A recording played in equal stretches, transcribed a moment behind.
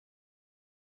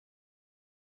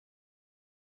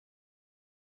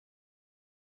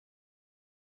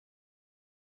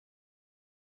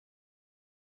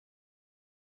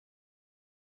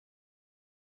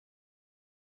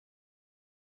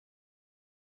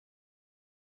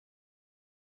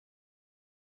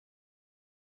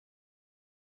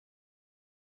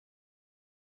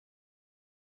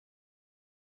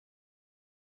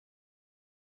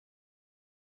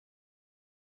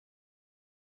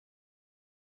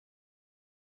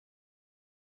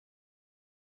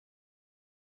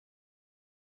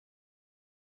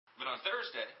But on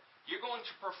Thursday, you're going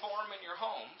to perform in your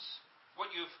homes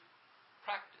what you've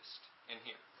practiced in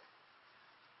here.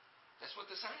 That's what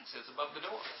the sign says above the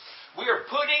door. We are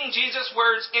putting Jesus'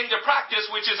 words into practice,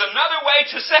 which is another way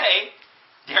to say,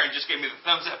 Darren just gave me the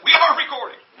thumbs up, we are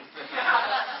recording.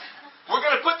 We're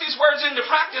going to put these words into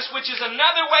practice, which is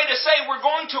another way to say we're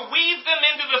going to weave them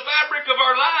into the fabric of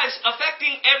our lives,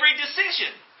 affecting every decision.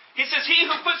 He says, he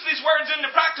who puts these words into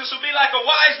practice will be like a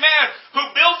wise man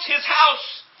who built his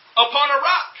house upon a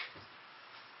rock.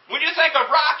 When you think of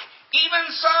rock, even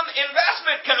some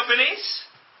investment companies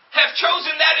have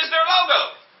chosen that as their logo.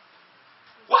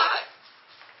 Why?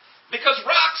 Because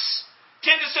rocks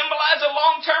tend to symbolize a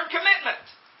long-term commitment.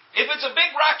 If it's a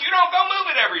big rock, you don't go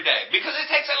move it every day because it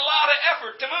takes a lot of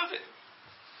effort to move it.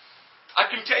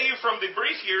 I can tell you from the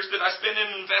brief years that I spent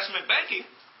in investment banking,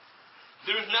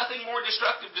 there's nothing more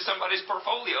destructive to somebody's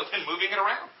portfolio than moving it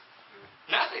around.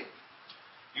 Nothing.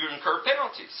 You incur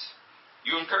penalties.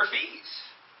 You incur fees.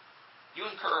 You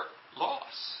incur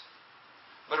loss.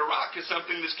 But a rock is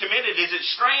something that's committed. Is it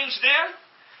strange then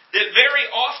that very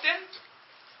often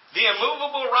the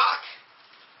immovable rock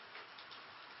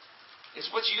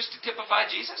is what's used to typify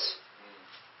Jesus?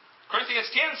 Corinthians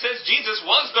 10 says Jesus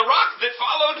was the rock that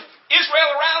followed Israel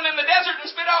around in the desert and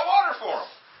spit out water for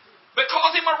him. But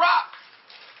calls him a rock.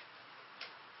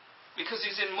 Because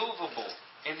he's immovable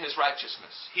in his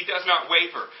righteousness. He does not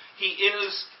waver. He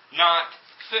is not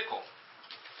fickle.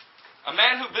 A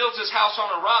man who builds his house on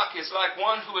a rock is like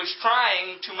one who is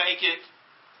trying to make it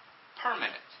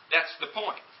permanent. That's the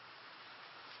point.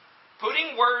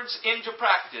 Putting words into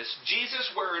practice,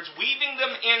 Jesus' words, weaving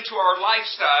them into our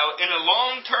lifestyle in a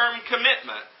long-term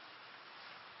commitment,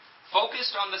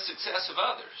 focused on the success of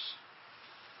others,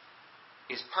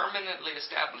 is permanently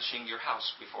establishing your house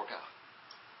before God.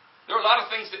 There are a lot of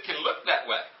things that can look that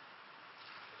way.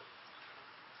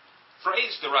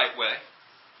 Phrased the right way,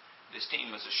 this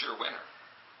team is a sure winner.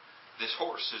 This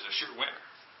horse is a sure winner.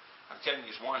 I'm telling you,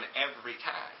 he's won every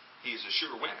time. He's a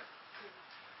sure winner.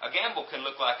 A gamble can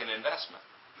look like an investment.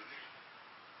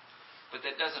 But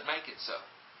that doesn't make it so.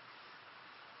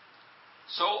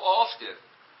 So often,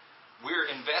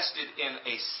 we're invested in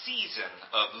a season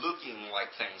of looking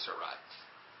like things are right.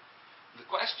 The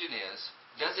question is,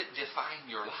 does it define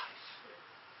your life?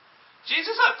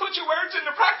 Jesus, I put your words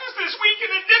into practice this week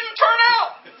and it didn't turn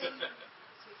out.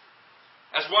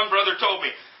 As one brother told me,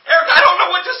 Eric, I don't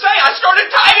know what to say. I started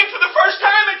tithing for the first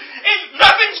time and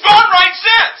nothing's gone right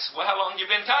since. Well, how long have you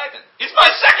been tithing? It's my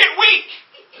second week.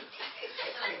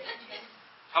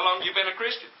 How long have you been a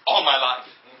Christian? All my life.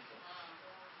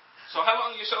 So how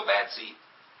long you sow bad seed?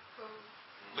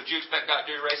 But you expect God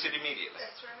to erase it immediately.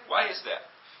 That's right. Why is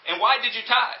that? And why did you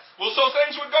tithe? Well, so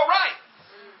things would go right.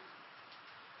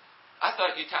 I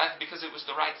thought you tithed because it was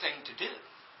the right thing to do,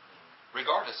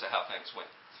 regardless of how things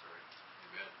went.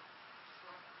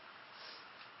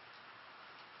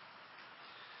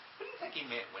 What do you think he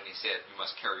meant when he said you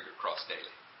must carry your cross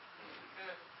daily?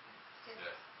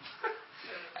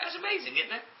 That's amazing,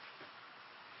 isn't it?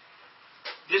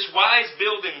 This wise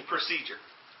building procedure.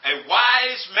 A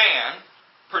wise man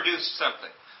produced something.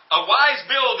 A wise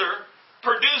builder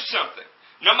produced something.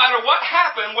 No matter what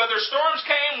happened, whether storms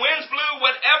came, winds blew,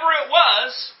 whatever it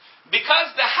was, because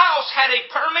the house had a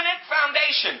permanent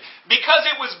foundation, because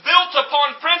it was built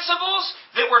upon principles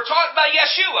that were taught by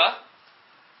Yeshua,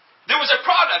 there was a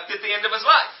product at the end of his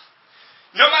life.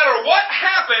 No matter what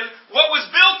happened, what was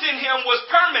built in him was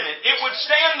permanent. It would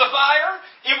stand the fire,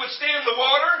 it would stand the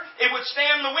water, it would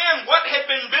stand the wind. What had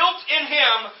been built in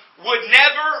him would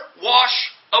never wash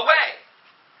away.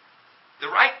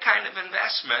 The right kind of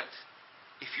investment,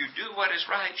 if you do what is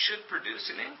right, should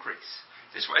produce an increase.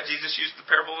 This is why Jesus used the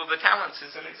parable of the talents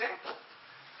as an example.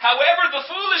 However, the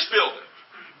foolish builder,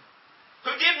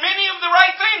 who did many of the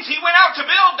right things, he went out to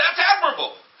build, that's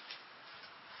admirable.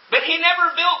 But he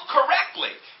never built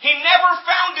correctly. He never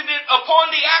founded it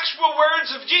upon the actual words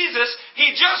of Jesus.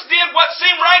 He just did what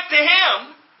seemed right to him.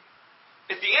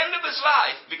 At the end of his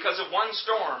life, because of one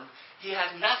storm, he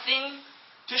had nothing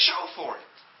to show for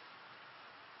it.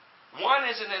 One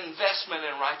is an investment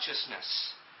in righteousness.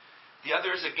 The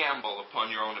other is a gamble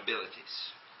upon your own abilities.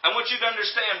 I want you to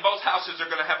understand both houses are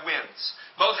going to have winds.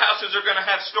 Both houses are going to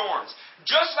have storms.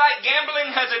 Just like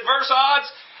gambling has adverse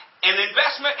odds and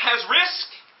investment has risk,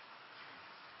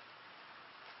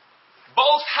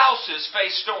 both houses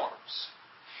face storms.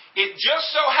 It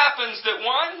just so happens that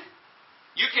one,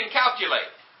 you can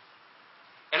calculate.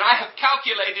 And I have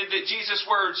calculated that Jesus'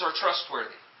 words are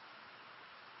trustworthy.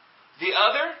 The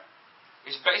other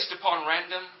is based upon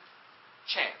random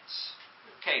chance,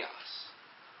 chaos.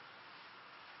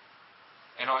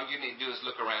 And all you need to do is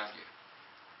look around you.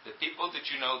 the people that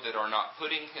you know that are not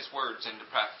putting His words into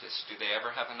practice, do they ever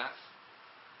have enough?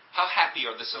 How happy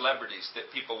are the celebrities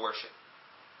that people worship?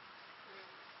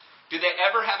 Do they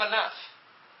ever have enough?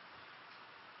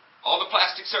 All the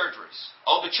plastic surgeries,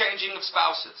 all the changing of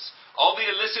spouses, all the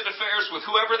illicit affairs with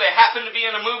whoever they happen to be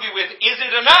in a movie with, is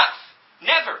it enough?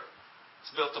 Never.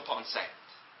 It's built upon sand.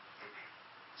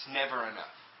 It's never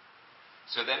enough.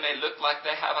 So they may look like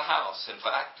they have a house. In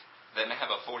fact, they may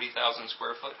have a 40,000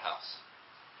 square foot house.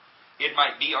 It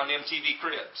might be on MTV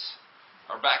Cribs,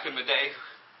 or back in the day,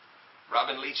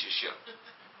 Robin Leach's show.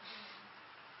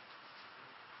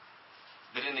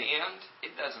 But in the end,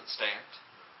 it doesn't stand.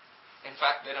 In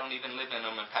fact, they don't even live in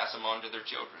them and pass them on to their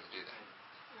children, do they?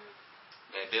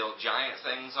 They build giant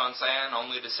things on sand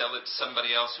only to sell it to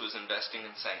somebody else who is investing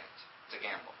in sand. It's a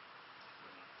gamble.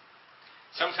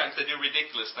 Sometimes they do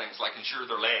ridiculous things like insure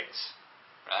their legs.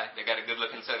 Right? They got a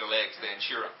good-looking set of legs, they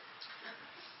insure them.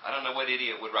 I don't know what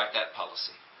idiot would write that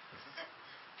policy.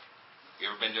 You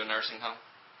ever been to a nursing home?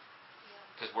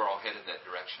 Because we're all headed that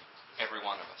direction. Every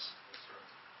one of us.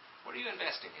 What are you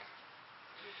investing in?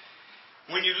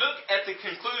 When you look at the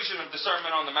conclusion of the Sermon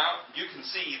on the Mount, you can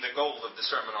see the goal of the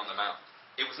Sermon on the Mount.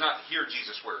 It was not to hear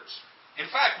Jesus' words. In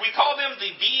fact, we call them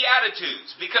the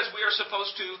Beatitudes because we are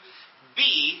supposed to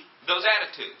be those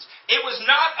attitudes. It was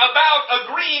not about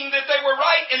agreeing that they were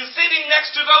right and sitting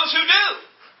next to those who do.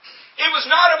 It was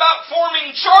not about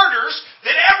forming charters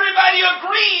that everybody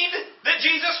agreed that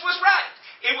Jesus was right.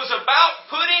 It was about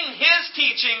putting His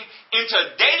teaching into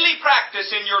daily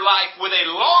practice in your life with a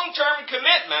long-term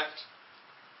commitment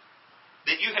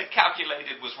that you had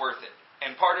calculated was worth it.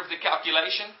 And part of the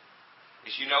calculation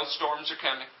is you know storms are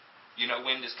coming, you know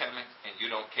wind is coming, and you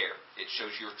don't care. It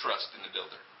shows your trust in the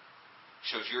builder. It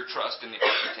shows your trust in the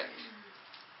architect.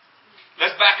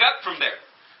 Let's back up from there.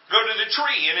 Go to the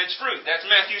tree and its fruit. That's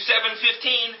Matthew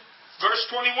 7:15, verse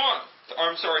 21.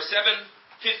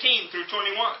 7:15 through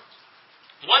 21.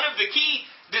 One of the key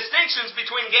distinctions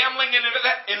between gambling and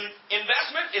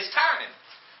investment is time.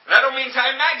 And I don't mean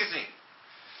Time Magazine.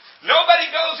 Nobody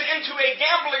goes into a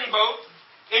gambling boat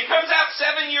and comes out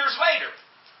 7 years later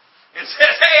and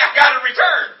says, hey, I got a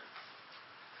return.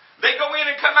 They go in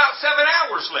and come out 7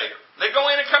 hours later. They go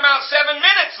in and come out 7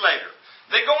 minutes later.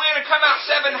 They go in and come out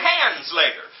 7 hands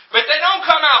later. But they don't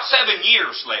come out 7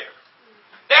 years later.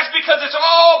 That's because it's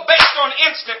all based on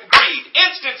instant greed,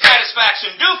 instant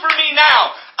satisfaction. Do for me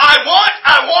now. I want,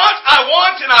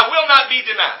 and I will not be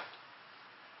denied.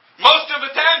 Most of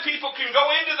the time people can go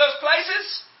into those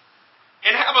places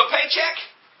and have a paycheck,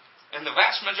 and the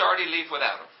vast majority leave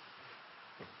without them.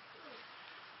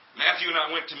 Matthew and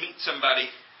I went to meet somebody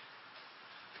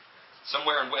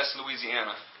somewhere in West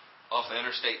Louisiana off the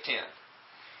Interstate 10.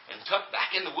 And tucked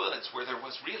back in the woods where there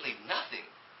was really nothing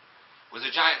was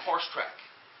a giant horse track.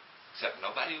 Except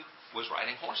nobody was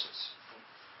riding horses.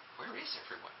 Where is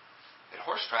everyone? At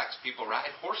horse tracks, people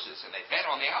ride horses and they bet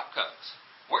on the outcomes.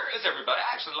 Where is everybody?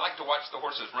 I actually like to watch the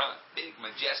horses run. Big,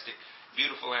 majestic,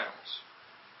 beautiful animals.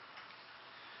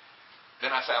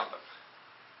 Then I found them.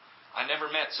 I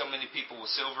never met so many people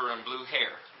with silver and blue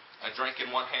hair. A drink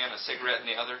in one hand, a cigarette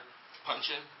in the other,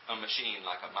 punching a machine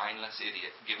like a mindless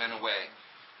idiot, giving away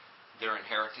their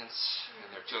inheritance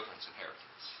and their children's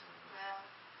inheritance. Wow.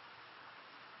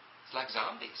 It's like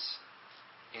zombies.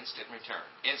 Instant return.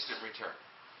 Instant return.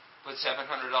 Put $700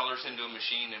 into a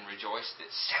machine and rejoice that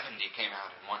 70 came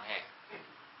out in one hand.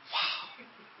 Wow.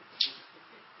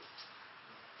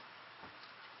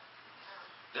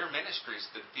 There are ministries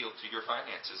that appeal to your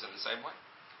finances in the same way.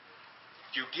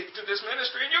 You give to this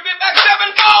ministry and you get back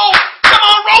sevenfold. Come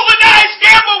on, roll the dice,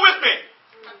 gamble with me.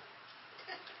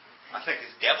 I think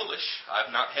it's devilish.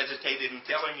 I've not hesitated in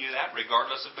telling you that,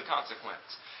 regardless of the consequence.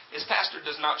 This pastor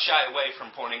does not shy away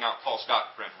from pointing out false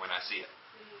doctrine when I see it.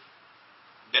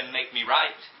 Doesn't make me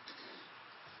right,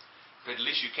 but at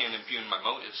least you can't impugn my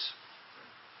motives.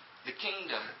 The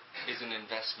kingdom is an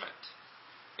investment.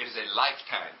 It is a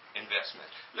lifetime investment.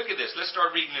 Look at this. Let's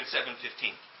start reading in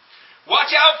 7:15.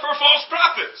 Watch out for false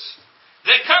prophets.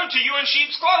 They come to you in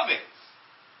sheep's clothing.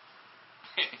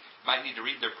 Might need to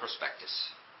read their prospectus.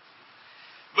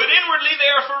 But inwardly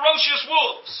they are ferocious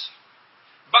wolves.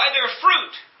 By their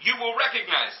fruit you will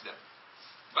recognize them.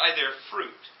 By their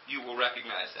fruit you will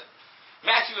recognize them.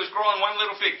 Matthew is growing one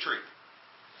little fig tree.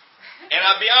 And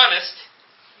I'll be honest,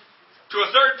 to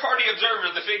a third-party observer,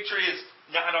 the fig tree is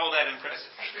not all that impressive.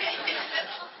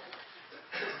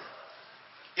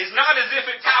 It's not as if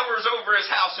it towers over his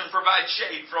house and provides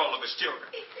shade for all of his children.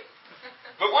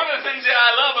 But one of the things that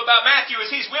I love about Matthew is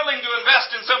he's willing to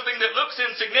invest in something that looks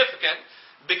insignificant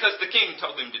because the king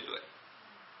told him to do it.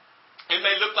 It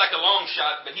may look like a long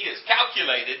shot, but he has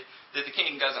calculated that the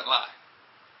king doesn't lie.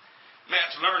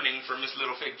 Matt's learning from this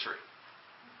little fig tree.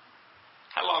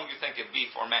 How long do you think it'd be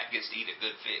before Matt gets to eat a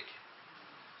good fig?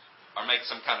 Or make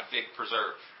some kind of fig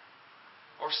preserve?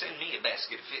 Or send me a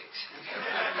basket of figs?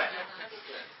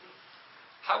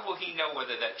 How will he know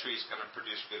whether that tree is going to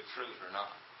produce good fruit or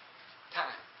not?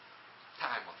 Time.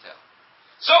 Time will tell.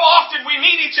 So often we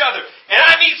meet each other, and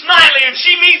I meet Smiley, and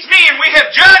she meets me, and we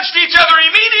have judged each other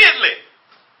immediately.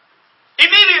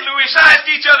 Immediately we sized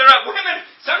each other up. Women,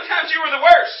 sometimes you were the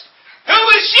worst. Who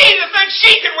is she to think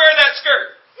she can wear that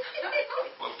skirt?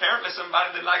 Well, apparently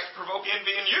somebody that likes to provoke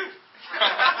envy in you.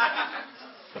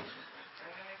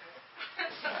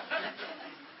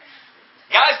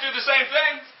 Guys do the same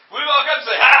thing. We walk up and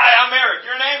say, "Hi, I'm Eric.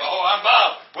 Your name?" "Oh, I'm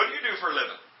Bob." "What do you do for a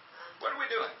living?" "What are we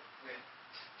doing?"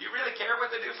 "Do you really care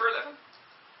what they do for a living?"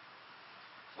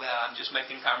 "Well, I'm just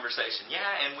making conversation."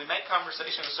 Yeah, and we make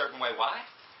conversation a certain way. Why?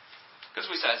 Because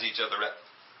we size each other up.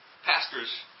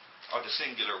 Pastors are the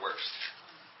singular worst.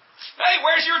 "Hey,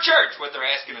 where's your church?" What they're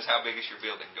asking is, "How big is your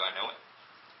building?" Do I know it?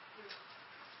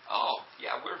 "Oh,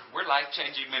 yeah, we're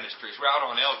Life-Changing Ministries. We're out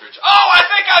on Eldridge." "Oh, I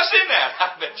think I've seen that." "I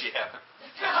bet you haven't."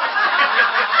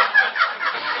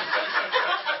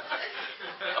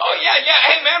 "Oh, yeah.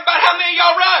 Hey, man, about how many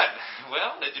y'all run?"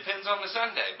 "Well, it depends on the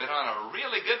Sunday, but on a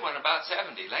really good one, about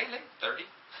 70. Lately, 30.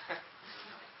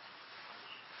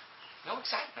 No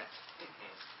excitement.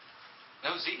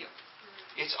 No zeal.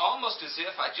 It's almost as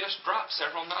if I just dropped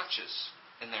several notches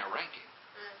in their ranking.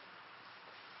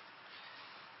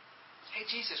 "Hey,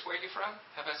 Jesus, where are you from?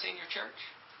 Have I seen your church?"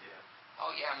 "Yeah."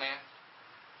 "Oh, yeah, man.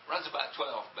 Runs about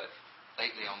 12, but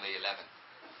lately only 11.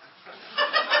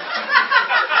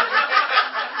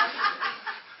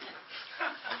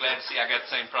 I'm glad to see I got the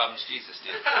same problems Jesus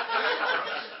did.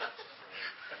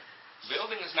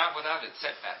 Building is not without its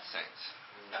setbacks, saints.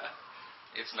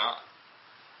 It's not.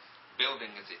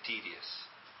 Building is a tedious,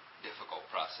 difficult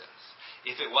process.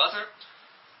 If it wasn't,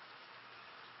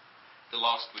 the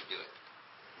lost would do it.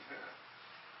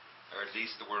 Or at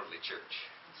least the worldly church.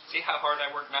 See how hard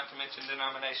I work not to mention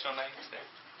denominational names there?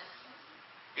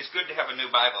 It's good to have a new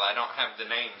Bible. I don't have the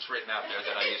names written out there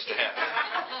that I used to have.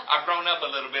 I've grown up a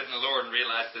little bit in the Lord and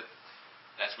realized that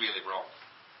that's really wrong.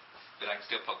 But I can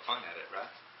still poke fun at it, right?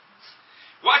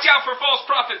 "Watch out for false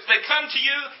prophets. They come to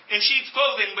you in sheep's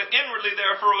clothing, but inwardly they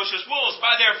are ferocious wolves.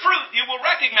 By their fruit you will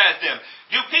recognize them.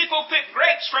 Do people pick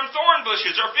grapes from thorn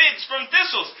bushes or figs from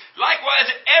thistles? Likewise,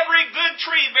 every good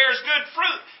tree bears good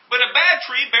fruit, but a bad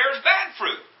tree bears bad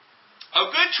fruit. A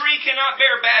good tree cannot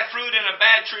bear bad fruit, and a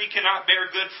bad tree cannot bear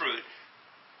good fruit.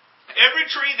 Every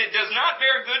tree that does not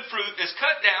bear good fruit is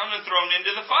cut down and thrown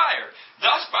into the fire.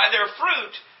 Thus, by their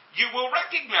fruit, you will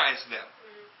recognize them."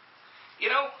 You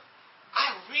know,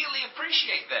 I really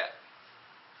appreciate that.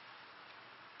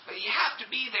 But you have to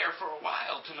be there for a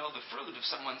while to know the fruit of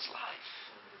someone's life.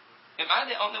 Am I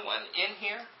the only one in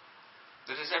here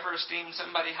that has ever esteemed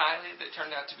somebody highly that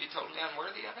turned out to be totally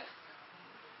unworthy of it?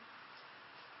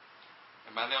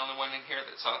 Am I the only one in here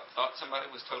that thought somebody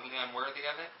was totally unworthy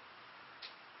of it?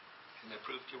 And they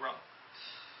proved you wrong?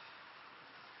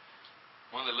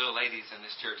 One of the little ladies in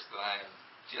this church that I am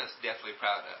just deathly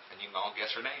proud of, and you can all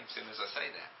guess her name as soon as I say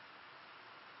that.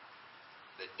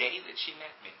 The day that she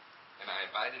met me, and I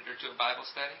invited her to a Bible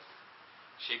study,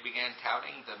 she began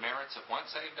touting the merits of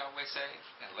once saved, always saved,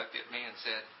 and looked at me and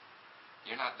said,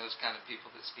 "You're not those kind of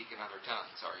people that speak in other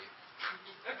tongues, are you?"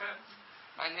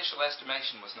 My initial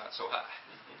estimation was not so high.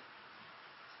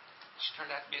 She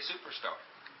turned out to be a superstar.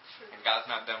 And God's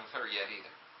not done with her yet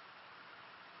either.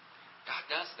 God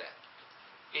does that.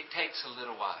 It takes a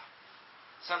little while.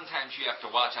 Sometimes you have to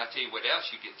watch. I tell you what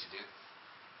else you get to do.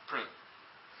 Prune.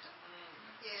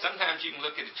 Sometimes you can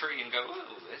look at a tree and go,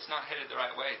 "Ooh, it's not headed the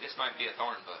right way. This might be a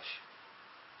thorn bush."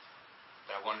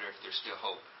 But I wonder if there's still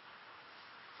hope.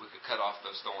 We could cut off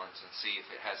those thorns and see if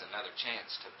it has another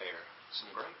chance to bear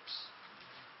some grapes.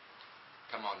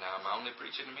 Come on now, am I only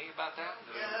preaching to me about that?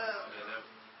 No.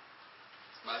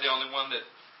 Am I the only one that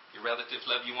your relatives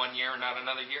love you one year and not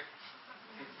another year?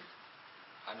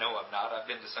 I know I'm not. I've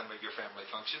been to some of your family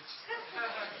functions.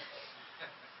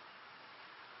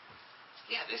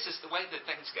 Yeah, this is the way that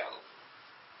things go.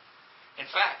 In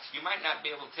fact, you might not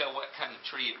be able to tell what kind of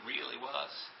tree it really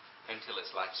was until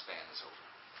its lifespan is over.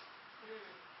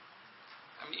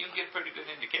 I mean, you can get a pretty good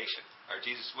indication, or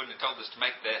Jesus wouldn't have told us to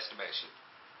make the estimation.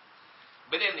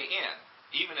 But in the end,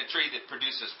 even a tree that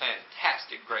produces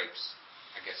fantastic grapes,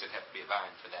 I guess it'd have to be a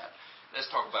vine for that. Let's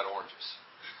talk about oranges.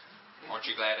 Aren't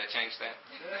you glad I changed that?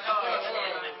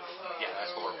 Yeah,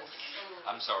 that's horrible.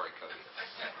 I'm sorry, Cody.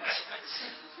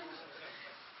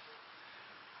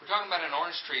 We're talking about an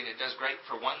orange tree and it does great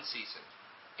for one season,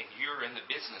 and you're in the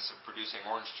business of producing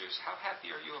orange juice, how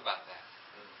happy are you about that?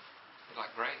 You're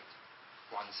like, great,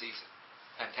 one season.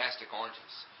 Fantastic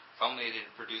oranges. If only it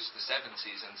had produced the 7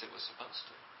 seasons it was supposed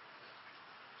to.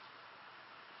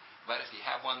 But if you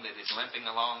have one that is limping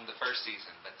along the first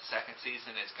season, but the second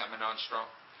season it's coming on strong,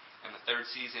 and the third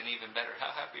season even better, how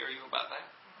happy are you about that?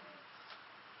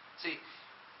 See,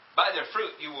 by their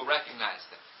fruit you will recognize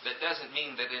them. That doesn't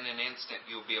mean that in an instant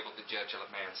you'll be able to judge a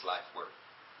man's life work.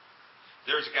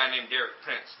 There's a guy named Derek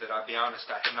Prince that I'll be honest,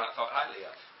 I have not thought highly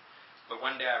of. But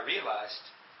one day I realized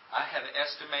I have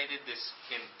estimated this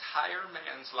entire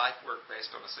man's life work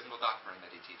based on a single doctrine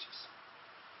that he teaches.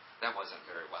 That wasn't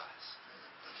very wise.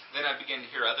 Then I began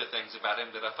to hear other things about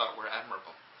him that I thought were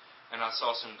admirable. And I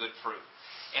saw some good fruit.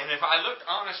 And if I looked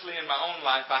honestly in my own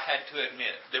life, I had to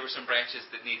admit there were some branches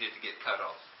that needed to get cut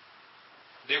off.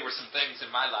 There were some things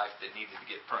in my life that needed to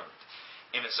get pruned.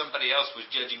 And if somebody else was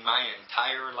judging my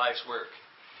entire life's work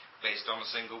based on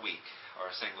a single week or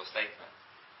a single statement,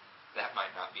 that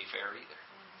might not be fair either.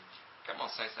 Come on,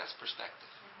 saints, that's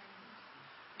perspective.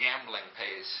 Gambling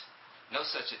pays no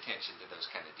such attention to those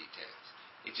kind of details.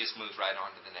 It just moves right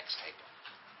on to the next table.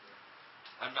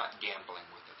 I'm not gambling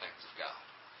with the things of God.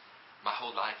 My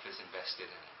whole life is invested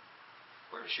in it.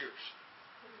 Where's yours?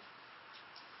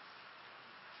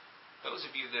 Those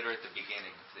of you that are at the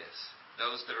beginning of this,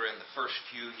 those that are in the first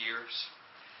few years,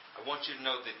 I want you to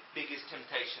know the biggest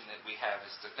temptation that we have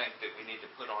is to think that we need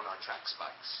to put on our track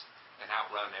spikes and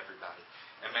outrun everybody.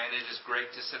 And man, it is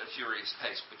great to set a furious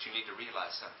pace, but you need to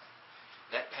realize something.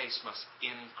 That pace must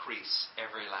increase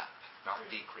every lap, not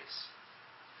decrease.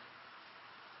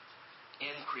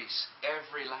 Increase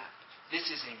every lap. This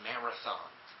is a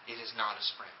marathon. It is not a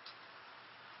sprint.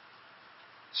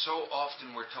 So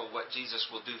often we're told what Jesus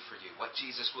will do for you, what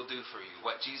Jesus will do for you,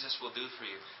 what Jesus will do for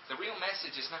you. The real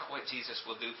message is not what Jesus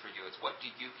will do for you, it's what do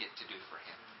you get to do for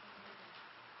Him.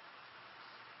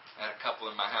 I had a couple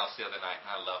in my house the other night,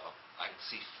 and I love them. I can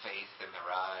see faith in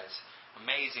their eyes.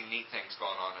 Amazing, neat things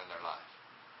going on in their life.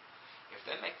 If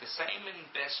they make the same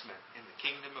investment in the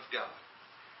kingdom of God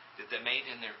that they made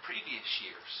in their previous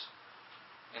years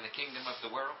in the kingdom of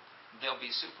the world, they'll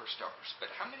be superstars.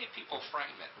 But how many people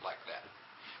frame it like that?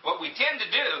 What we tend to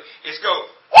do is go,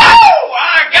 whoa,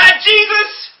 I got Jesus.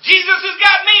 Jesus has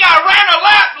got me. I ran a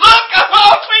lap. Look, I'm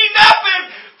all cleaned up and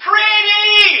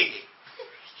pretty.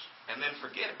 And then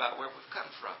forget about where we've come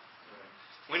from.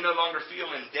 We no longer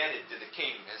feel indebted to the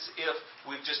King as if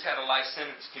we've just had a life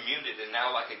sentence commuted and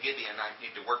now like a Gideon, I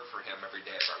need to work for Him every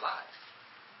day of our life.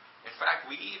 In fact,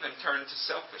 we even turn to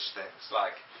selfish things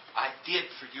like, I did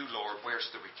for you, Lord, where's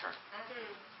the return?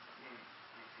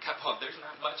 Come on, there's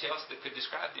not much else that could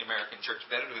describe the American church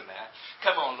better than that.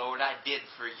 Come on, Lord, I did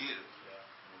for you.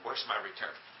 Where's my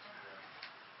return?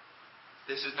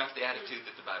 This is not the attitude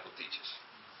that the Bible teaches.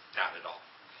 Not at all.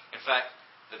 In fact,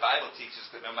 the Bible teaches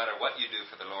that no matter what you do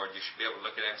for the Lord, you should be able to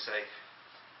look at Him and say,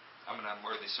 I'm an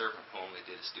unworthy servant who only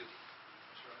did His duty.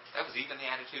 That was even the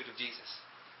attitude of Jesus.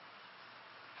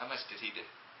 How much did He do?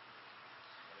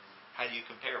 How do you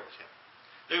compare with Him?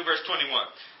 Look at verse 21.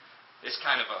 It's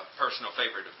kind of a personal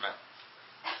favorite of mine.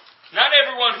 Not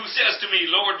everyone who says to me,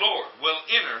 Lord, Lord, will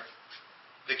enter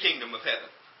the kingdom of heaven,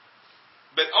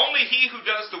 but only he who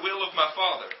does the will of my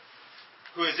Father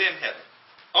who is in heaven.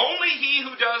 Only he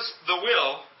who does the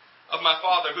will of my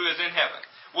Father who is in heaven.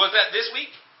 Was that this week?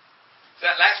 Is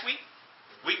that last week?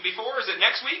 Week before? Is it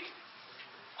next week?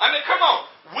 I mean, come on.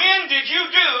 When did you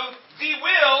do the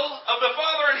will of the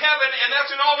Father in heaven? And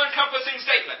that's an all-encompassing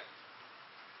statement.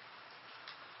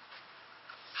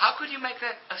 How could you make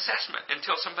that assessment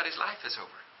until somebody's life is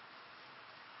over?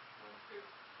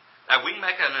 Now, we can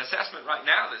make an assessment right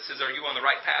now that says, are you on the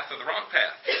right path or the wrong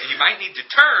path? And you might need to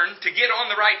turn to get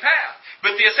on the right path.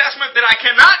 But the assessment that I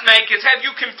cannot make is, have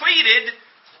you completed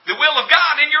the will of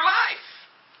God in your life?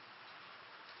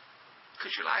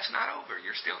 Because your life's not over.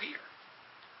 You're still here.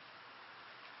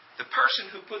 The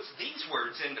person who puts these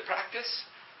words into practice,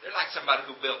 they're like somebody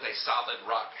who built a solid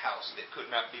rock house that could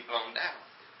not be blown down.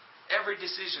 Every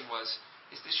decision was,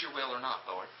 is this your will or not,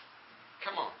 Lord?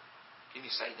 Come on. Can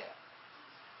you say that?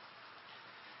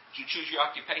 Did you choose your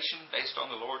occupation based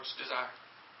on the Lord's desire?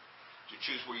 Did you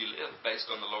choose where you live based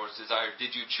on the Lord's desire?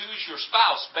 Did you choose your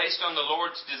spouse based on the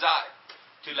Lord's desire?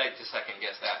 Too late to second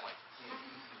guess that one.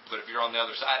 But if you're on the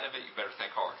other side of it, you better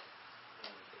think hard.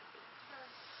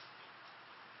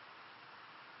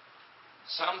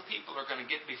 Some people are going to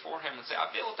get before Him and say,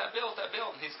 I built.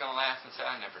 And He's going to laugh and say,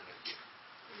 I never knew you.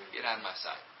 Get out of my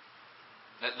sight.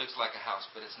 That looks like a house,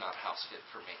 but it's not a house fit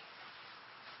for me.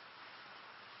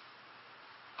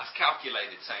 I've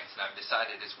calculated, saints, and I've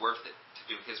decided it's worth it to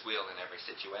do His will in every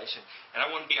situation. And I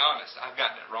want to be honest, I've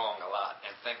gotten it wrong a lot.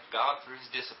 And thank God for His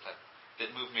discipline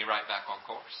that moved me right back on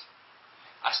course.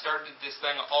 I started this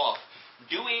thing off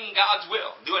doing God's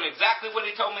will, doing exactly what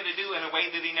He told me to do in a way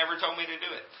that He never told me to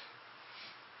do it.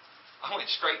 I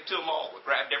went straight to them all,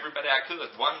 grabbed everybody I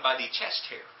could, one by the chest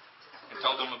hair, and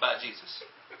told them about Jesus.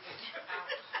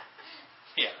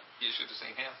 Yeah, you should have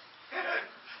seen him.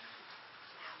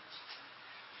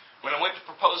 When I went to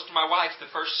propose to my wife, the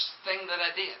first thing that I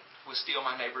did was steal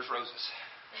my neighbor's roses.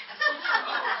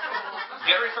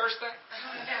 Very first thing.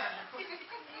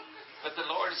 But the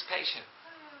Lord is patient,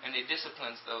 and He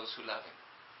disciplines those who love Him.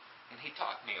 And He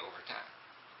taught me over time.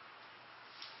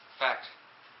 In fact,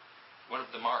 one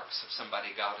of the marks of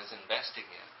somebody God is investing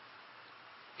in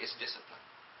is discipline.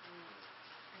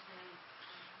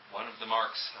 One of the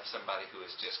marks of somebody who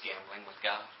is just gambling with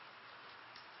God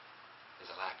is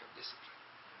a lack of discipline.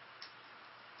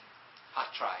 I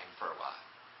try Him for a while.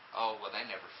 Oh, well, they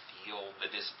never feel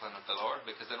the discipline of the Lord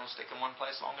because they don't stick in one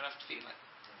place long enough to feel it.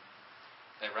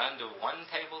 They run to one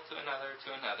table to another, to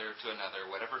another, to another.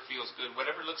 Whatever feels good,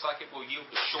 whatever looks like it will yield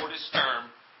the shortest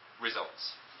term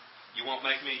results. You won't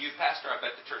make me a youth pastor? I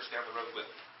bet the church down the road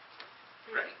will.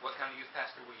 Great. What kind of youth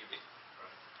pastor will you be?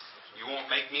 You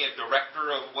won't make me a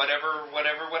director of whatever?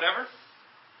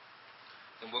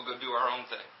 Then we'll go do our own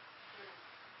thing.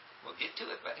 We'll get to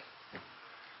it, buddy.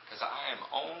 Because I am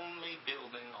only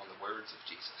building on the words of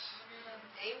Jesus.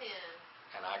 Amen.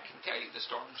 And I can tell you the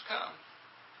storms come.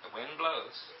 The wind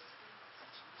blows.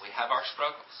 We have our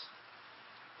struggles.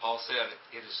 Paul said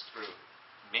it is through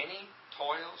many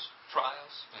toils,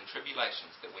 trials, and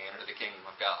tribulations that we enter the kingdom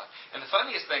of God. And the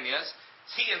funniest thing is,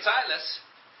 he and Silas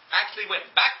actually went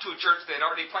back to a church they had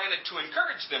already planted to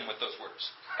encourage them with those words.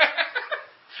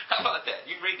 How about that?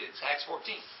 You can read it. It's Acts 14.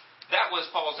 That was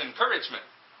Paul's encouragement.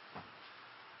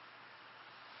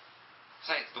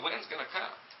 Saints, the wind's going to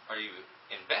come. Are you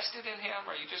invested in Him,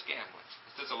 or are you just gambling?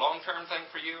 Is this a long-term thing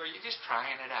for you, or are you just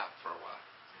trying it out for a while?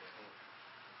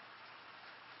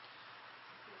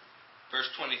 Verse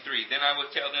 23, Then I will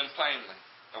tell them plainly,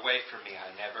 Away from me, I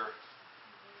never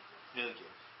knew you.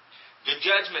 The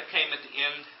judgment came at the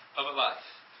end of a life.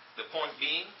 The point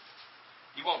being,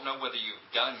 you won't know whether you've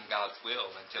done God's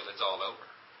will until it's all over.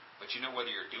 But you know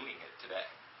whether you're doing it today.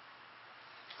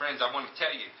 Friends, I want to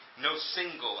tell you, no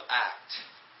single act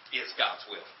is God's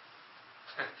will.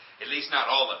 At least not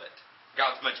all of it.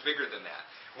 God's much bigger than that.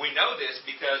 We know this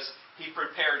because He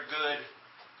prepared good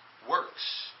works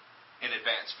in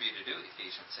advance for you to do,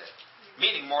 Ephesians said.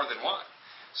 Meaning more than one.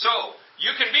 So,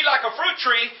 you can be like a fruit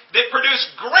tree that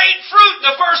produced great fruit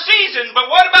the first season,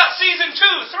 but what about season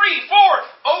 2, 3,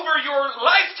 4? Over your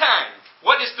lifetime,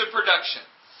 what is the production?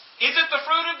 Is it the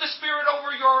fruit of the Spirit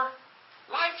over your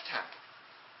lifetime?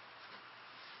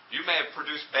 You may have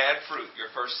produced bad fruit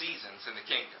your first seasons in the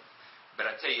kingdom, but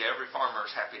I tell you, every farmer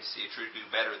is happy to see a tree do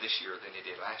better this year than it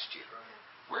did last year.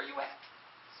 Where are you at?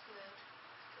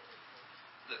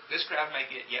 This crowd may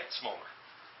get yet smaller.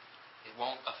 It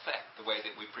won't affect the way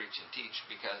that we preach and teach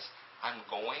because I'm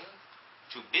going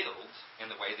to build in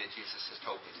the way that Jesus has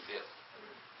told me to build.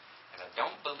 And I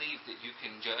don't believe that you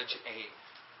can judge a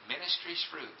ministry's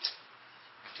fruit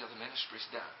until the ministry's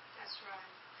done. That's right.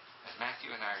 And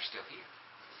Matthew and I are still here.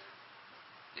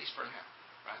 At least for now,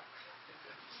 right?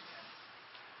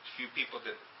 There's a few people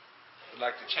that would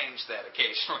like to change that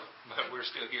occasionally, but we're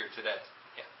still here today.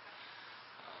 Yeah.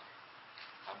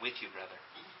 I'm with you, brother.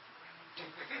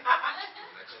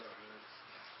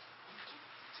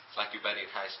 It's like your buddy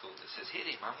at high school that says,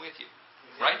 hit him, I'm with you.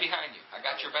 Right behind you. I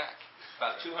got your back.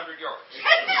 About 200 yards.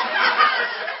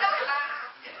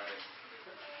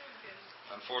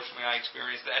 Unfortunately, I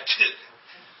experienced that too.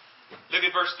 Look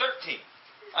at verse 13.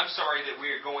 I'm sorry that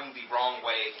we are going the wrong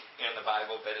way in the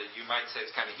Bible, but you might say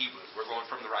it's kind of Hebrew. We're going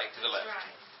from the right to the left.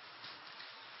 Right.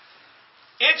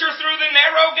 Enter through the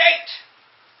narrow gate.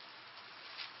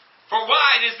 For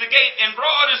wide is the gate, and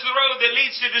broad is the road that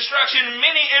leads to destruction, and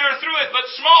many enter through it. But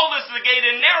small is the gate,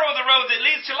 and narrow the road that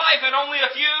leads to life, and only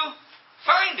a few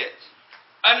find it.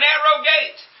 A narrow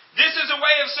gate. This is a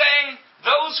way of saying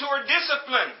those who are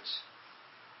disciplined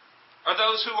are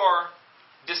those who are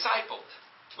discipled,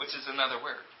 which is another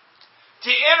word.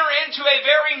 To enter into a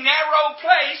very narrow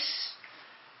place,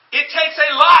 it takes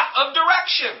a lot of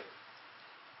direction.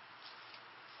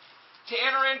 To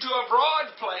enter into a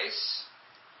broad place,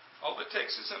 all it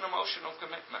takes is an emotional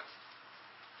commitment.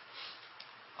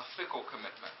 A fickle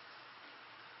commitment.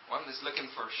 One that's looking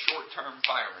for short-term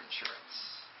fire insurance.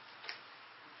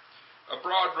 A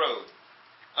broad road.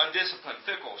 Undisciplined,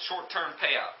 fickle, short-term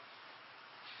payout.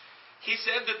 He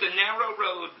said that the narrow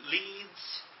road leads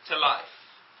to life.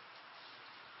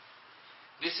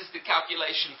 This is the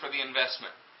calculation for the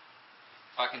investment.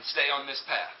 If I can stay on this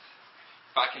path,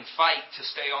 if I can fight to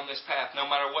stay on this path, no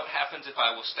matter what happens, if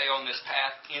I will stay on this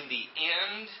path, in the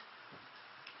end,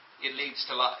 it leads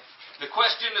to life. The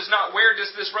question is not where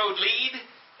does this road lead?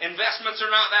 Investments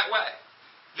are not that way.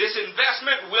 This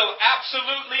investment will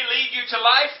absolutely lead you to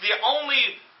life. The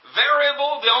only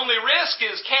variable, the only risk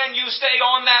is, can you stay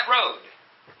on that road?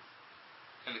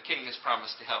 And the King has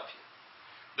promised to help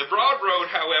you. The broad road,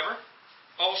 however,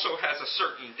 also has a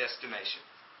certain destination.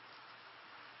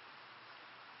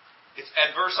 Its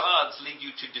adverse odds lead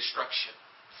you to destruction.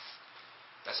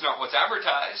 That's not what's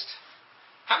advertised.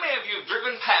 How many of you have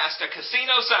driven past a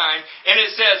casino sign and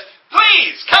it says,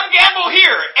 please come gamble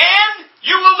here and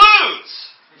you will lose?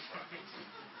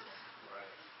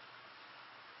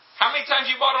 How many times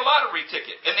you bought a lottery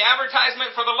ticket and the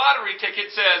advertisement for the lottery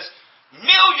ticket says,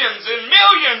 millions and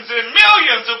millions and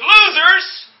millions of losers,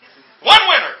 one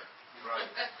winner.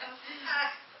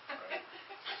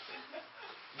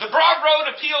 The broad road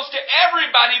appeals to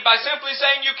everybody by simply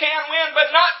saying you can win, but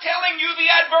not telling you the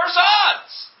adverse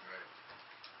odds.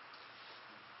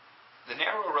 The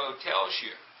narrow road tells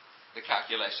you the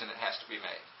calculation that has to be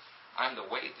made. I'm the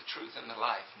way, the truth, and the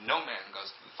life. No man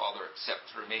goes to the Father except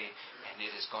through me, and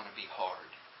it is going to be hard,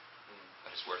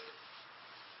 but it's worth it.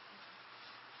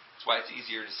 That's why it's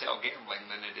easier to sell gambling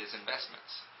than it is investments.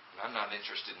 And I'm not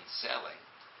interested in selling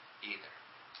either.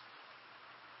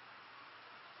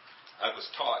 I was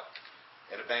taught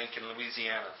at a bank in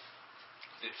Louisiana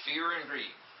that fear and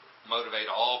greed motivate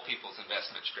all people's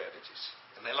investment strategies.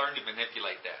 And they learn to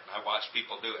manipulate that. And I watch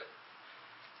people do it.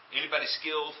 Anybody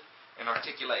skilled in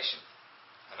articulation,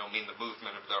 I don't mean the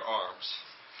movement of their arms,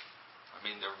 I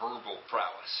mean their verbal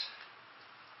prowess,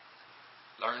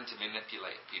 learn to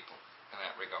manipulate people in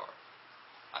that regard.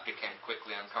 I became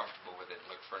quickly uncomfortable with it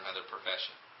and looked for another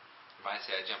profession. You might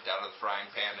say I jumped out of the frying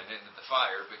pan and into the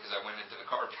fire because I went into the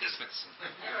car business.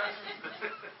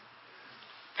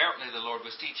 Apparently the Lord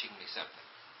was teaching me something.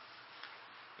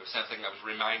 It was something I was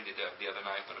reminded of the other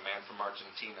night when a man from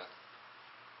Argentina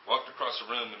walked across the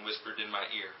room and whispered in my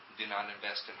ear, do not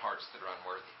invest in hearts that are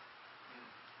unworthy.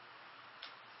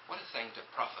 What a thing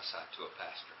to prophesy to a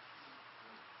pastor.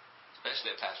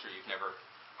 Especially a pastor you've never,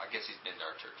 I guess he's been to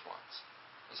our church once.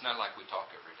 It's not like we talk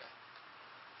every day.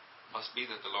 It must be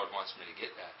that the Lord wants me to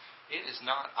get that. It is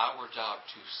not our job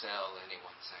to sell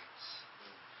anyone, saints.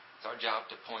 It's our job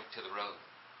to point to the road,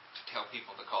 to tell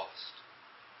people the cost,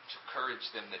 to encourage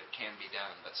them that it can be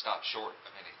done, but stop short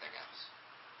of anything else.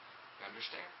 You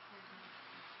understand?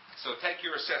 So take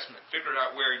your assessment. Figure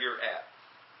out where you're at.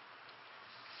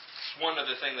 One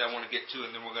other thing that I want to get to,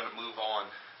 and then we're going to move on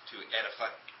to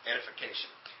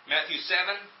edification. Matthew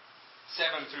 7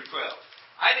 through 12.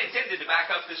 I'd intended to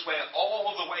back up this way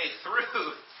all the way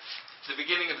through the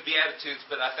beginning of the Beatitudes,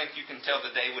 but I think you can tell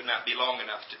the day would not be long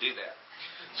enough to do that.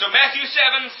 So Matthew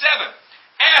 7:7.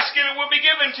 Ask and it will be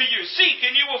given to you. Seek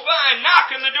and you will find. Knock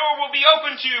and the door will be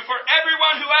open to you. For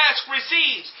everyone who asks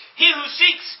receives. He who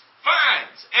seeks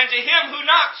finds. And to him who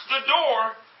knocks the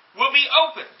door will be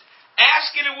opened.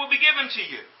 Ask and it will be given to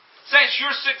you. Saints,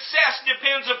 your success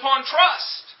depends upon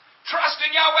trust. Trust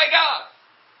in Yahweh God.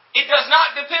 It does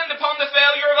not depend upon the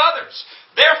failure of others.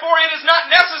 Therefore, it is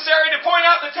not necessary to point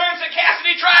out the times that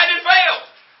Cassidy tried and failed.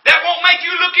 That won't make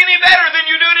you look any better than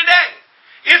you do today.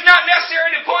 It's not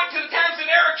necessary to point to the times that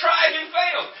Eric tried and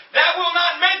failed. That will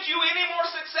not make you any more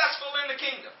successful in the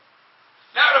kingdom.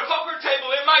 Now, at a poker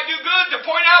table, it might do good to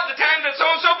point out the time that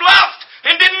so-and-so bluffed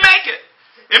and didn't make it.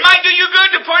 It might do you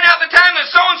good to point out the time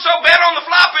that so-and-so bet on the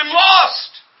flop and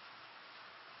lost.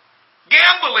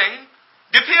 Gambling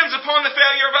depends upon the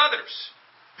failure of others.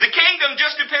 The kingdom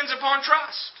just depends upon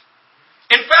trust.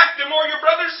 In fact, the more your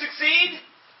brothers succeed,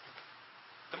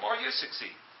 the more you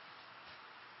succeed.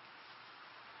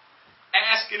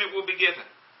 Ask and it will be given.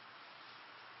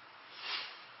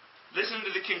 Listen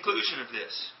to the conclusion of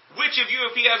this. Which of you,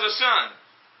 if he has a son,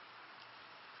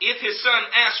 if his son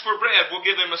asks for bread, will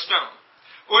give him a stone?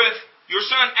 Or if your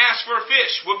son asks for a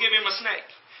fish, will give him a snake?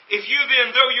 If you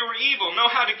then, though you are evil, know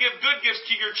how to give good gifts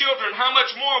to your children, how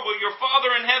much more will your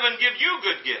Father in heaven give you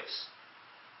good gifts?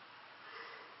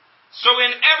 So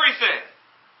in everything,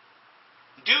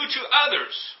 do to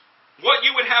others what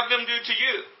you would have them do to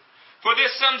you. For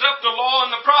this sums up the law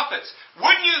and the prophets.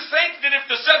 Wouldn't you think that if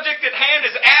the subject at hand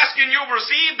is ask and you'll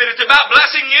receive, that it's about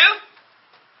blessing you?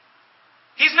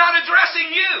 He's not addressing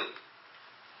you.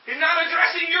 He's not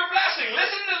addressing your blessing.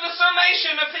 Listen to the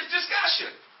summation of his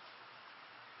discussion.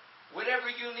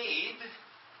 Whatever you need,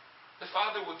 the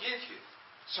Father will give you.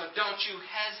 So don't you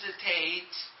hesitate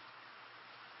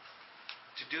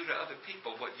to to do to other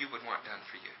people what you would want done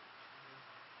for you.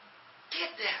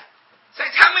 Get that.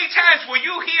 Saints, how many times will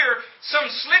you hear some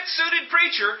slick-suited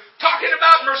preacher talking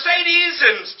about Mercedes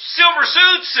and silver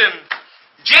suits and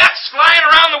jets flying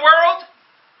around the world?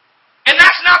 And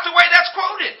that's not the way that's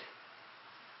quoted.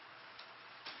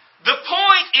 The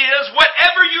point is,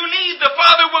 whatever you need, the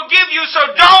Father will give you,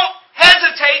 so don't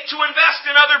hesitate to invest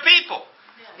in other people.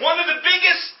 One of the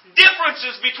biggest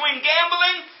differences between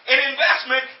gambling and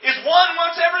investment is one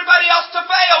wants everybody else to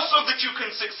fail so that you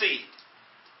can succeed.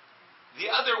 The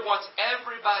other wants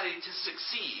everybody to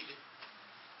succeed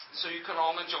so you can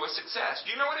all enjoy success.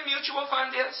 Do you know what a mutual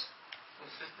fund is?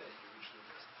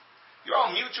 You're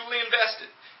all mutually invested.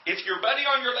 If your buddy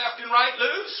on your left and right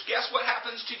lose, guess what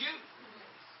happens to you?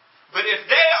 But if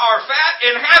they are fat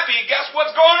and happy, guess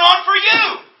what's going on for you?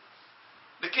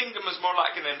 The kingdom is more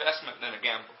like an investment than a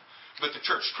gamble. But the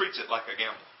church treats it like a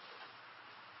gamble.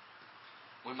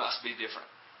 We must be different.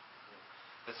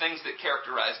 The things that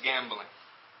characterize gambling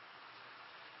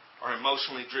are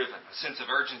emotionally driven, a sense of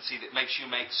urgency that makes you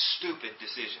make stupid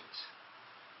decisions,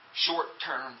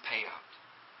 short-term payout,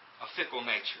 a fickle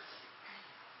nature,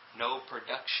 no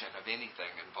production of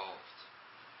anything involved,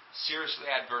 seriously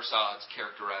adverse odds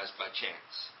characterized by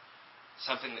chance,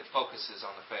 something that focuses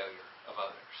on the failure of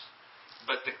others.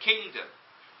 But the kingdom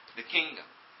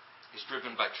is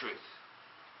driven by truth.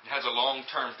 It has a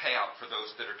long-term payout for those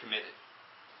that are committed.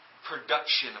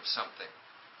 Production of something,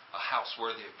 a house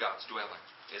worthy of God's dwelling,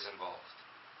 is involved.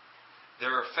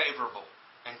 There are favorable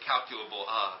and calculable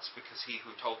odds because He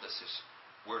who told us is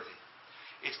worthy.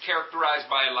 It's characterized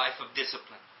by a life of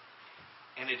discipline,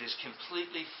 and it is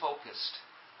completely focused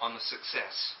on the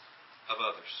success of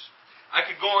others. I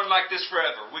could go on like this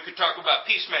forever. We could talk about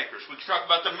peacemakers. We could talk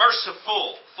about the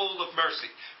merciful, full of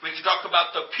mercy. We could talk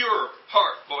about the pure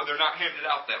heart. Boy, they're not handed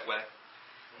out that way.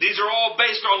 These are all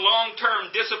based on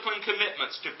long-term discipline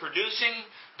commitments to producing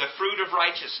the fruit of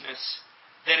righteousness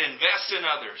that invests in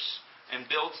others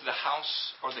and builds the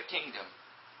house or the kingdom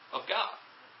of God.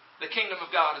 The kingdom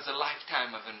of God is a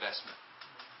lifetime of investment.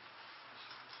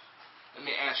 Let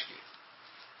me ask you.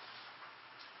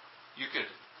 You could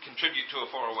contribute to a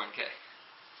 401k.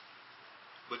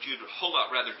 But you'd a whole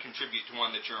lot rather contribute to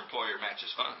one that your employer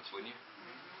matches funds, wouldn't you?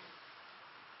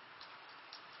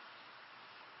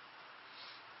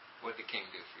 What did the king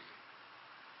do for you?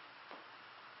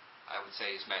 I would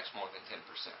say he's matched more than 10%.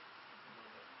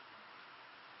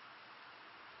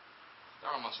 There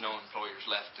are almost no employers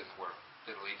left in the world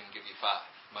that will even give you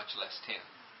 5, much less 10.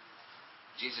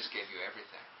 Jesus gave you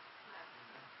everything.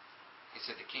 He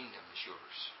said, the kingdom is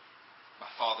yours. My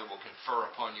Father will confer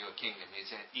upon you a kingdom,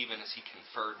 even as He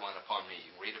conferred one upon me.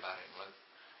 You can read about it in Luke.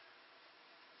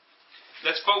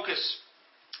 Let's focus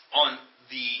on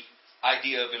the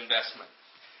idea of investment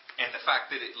and the fact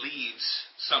that it leaves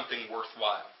something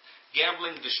worthwhile.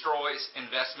 Gambling destroys,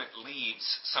 investment leaves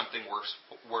something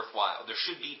worthwhile. There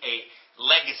should be a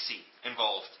legacy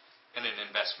involved in an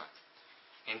investment.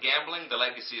 In gambling, the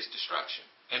legacy is destruction.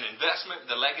 In investment,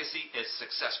 the legacy is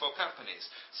successful companies,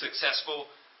 successful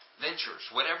ventures,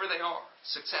 whatever they are,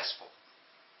 successful.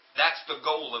 That's the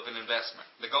goal of an investment.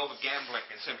 The goal of gambling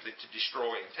is simply to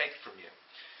destroy and take from you.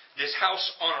 This house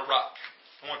on a rock.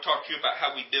 I want to talk to you about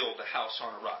how we build a house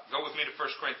on a rock. Go with me to 1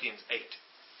 Corinthians 8.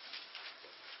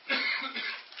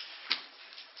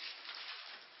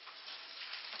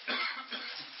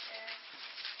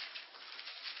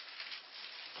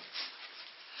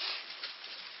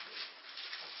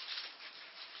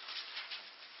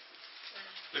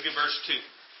 Look at verse 2.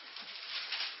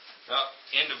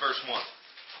 End of verse 1.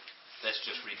 Let's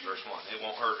just read verse 1. It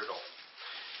won't hurt at all.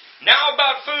 Now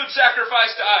about food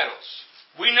sacrificed to idols.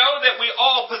 We know that we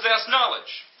all possess knowledge.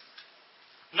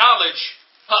 Knowledge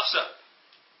puffs up,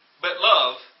 but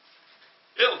love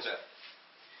builds up.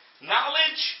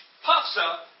 Knowledge puffs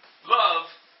up,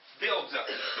 love builds up.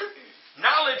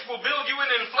 Knowledge will build you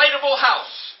an inflatable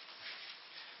house.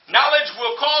 Knowledge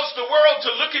will cause the world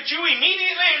to look at you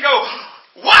immediately and go,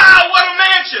 wow, what a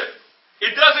mansion!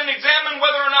 It doesn't examine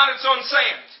whether or not it's on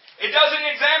sand. It doesn't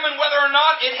examine whether or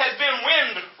not it has been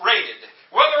wind rated,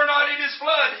 whether or not it is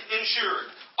flood insured.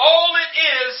 All it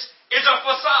is a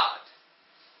facade.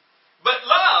 But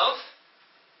love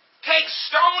takes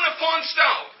stone upon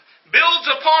stone, builds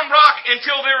upon rock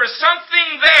until there is something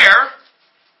there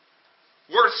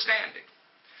worth standing.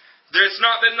 It's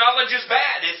not that knowledge is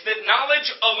bad. It's that knowledge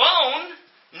alone,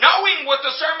 knowing what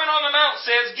the Sermon on the Mount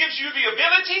says, gives you the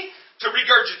ability to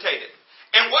regurgitate it.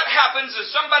 And what happens is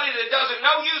somebody that doesn't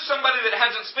know you, somebody that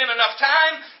hasn't spent enough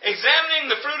time examining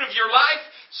the fruit of your life,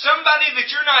 somebody that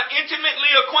you're not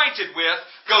intimately acquainted with,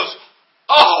 goes,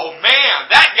 oh man,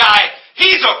 that guy,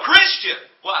 he's a Christian.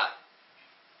 Why?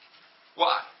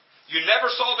 Why? You never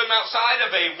saw them outside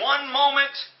of a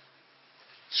one-moment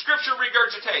Scripture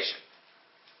regurgitation.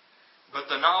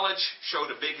 But the knowledge showed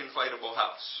a big inflatable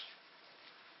house.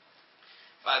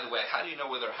 By the way, how do you know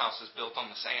whether a house is built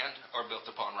on the sand or built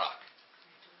upon rock?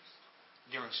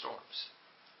 During storms.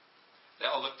 They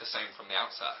all look the same from the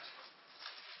outside.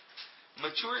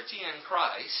 Maturity in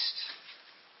Christ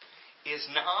is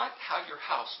not how your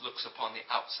house looks upon the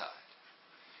outside.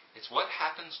 It's what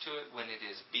happens to it when it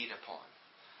is beat upon,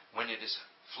 when it is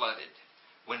flooded,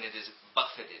 when it is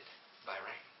buffeted by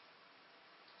rain.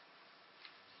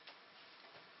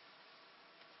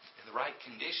 In the right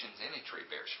conditions, any tree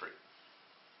bears fruit.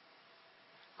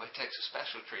 But it takes a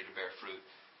special tree to bear fruit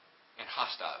in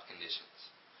hostile conditions.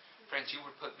 Friends, you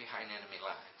were put behind enemy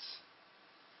lines.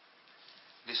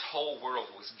 This whole world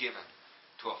was given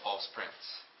to a false prince,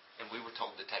 and we were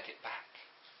told to take it back.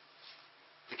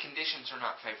 The conditions are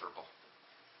not favorable.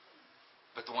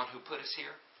 But the one who put us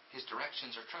here, his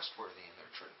directions are trustworthy and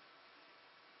they're true.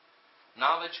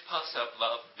 Knowledge puffs up,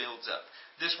 love builds up.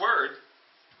 This word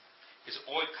is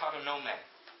oikotonome.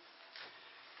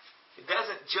 It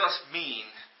doesn't just mean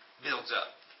builds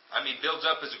up. I mean, builds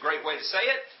up is a great way to say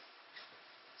it.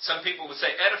 Some people would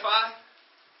say edify.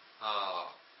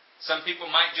 Some people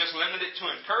might just limit it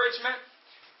to encouragement.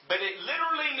 But it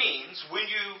literally means when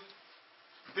you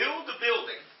build the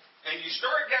building and you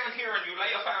start down here and you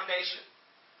lay a foundation,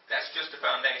 that's just a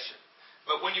foundation.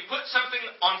 But when you put something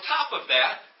on top of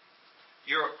that,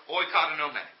 you're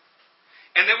oikotonome.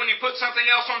 And then when you put something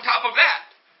else on top of that,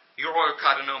 you're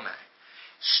oikotonome.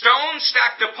 Stone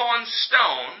stacked upon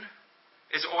stone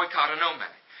is oikotonome.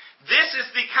 This is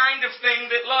the kind of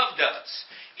thing that love does.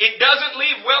 It doesn't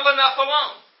leave well enough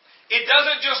alone. It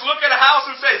doesn't just look at a house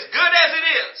and say, it's good as it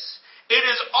is. It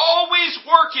is always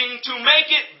working to make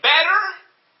it better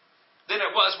than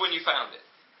it was when you found it.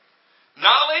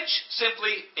 Knowledge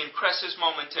simply impresses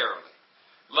momentarily.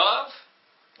 Love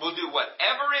will do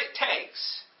whatever it takes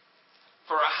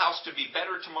for a house to be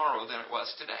better tomorrow than it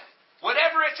was today.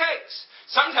 Whatever it takes.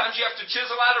 Sometimes you have to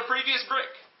chisel out a previous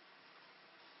brick.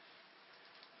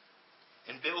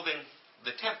 In building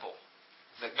the temple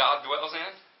that God dwells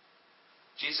in,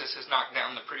 Jesus has knocked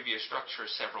down the previous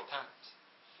structures several times.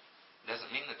 It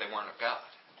doesn't mean that they weren't of God.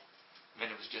 It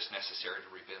meant it was just necessary to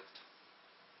rebuild.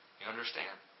 You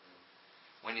understand?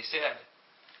 When he said,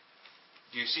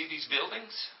 do you see these buildings?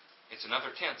 It's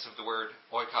another tense of the word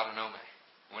oikotonome.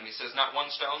 When he says not one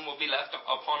stone will be left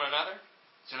upon another,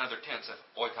 it's another tense of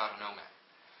oikotonome.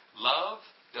 Love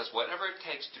does whatever it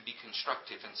takes to be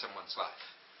constructive in someone's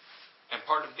life. And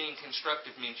part of being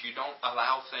constructive means you don't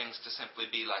allow things to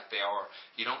simply be like they are.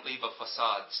 You don't leave a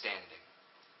facade standing.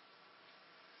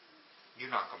 You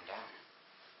knock them down.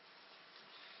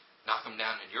 Knock them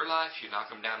down in your life. You knock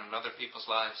them down in other people's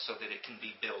lives so that it can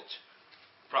be built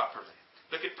properly.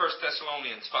 Look at 1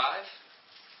 Thessalonians 5. I've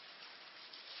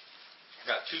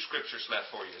got 2 scriptures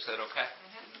left for you. Is that okay?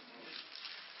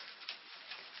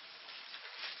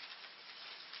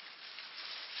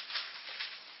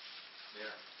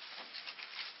 Yeah.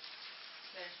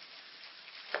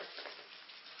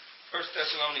 1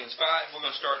 Thessalonians 5, we're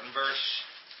going to start in verse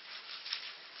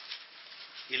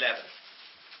 11.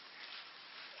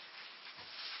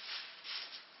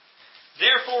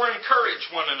 Therefore encourage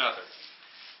one another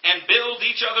and build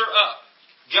each other up,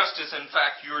 just as in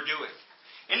fact you are doing.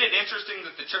 Isn't it interesting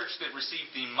that the church that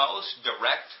received the most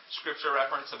direct scripture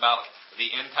reference about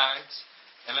the end times,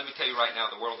 and let me tell you right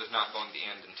now, the world is not going to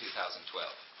end in 2012.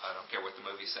 I don't care what the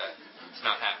movie said. It's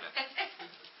not happening.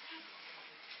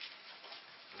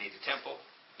 We need a temple.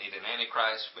 We need an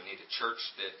Antichrist. We need a church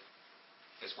that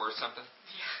is worth something.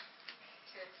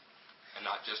 Yeah. And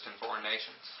not just in foreign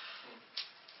nations.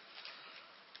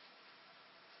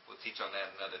 We'll teach on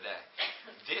that another day.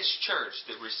 This church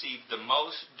that received the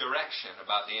most direction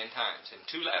about the end times, in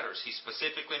 2 letters, he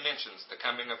specifically mentions the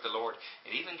coming of the Lord.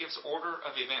 It even gives order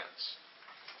of events.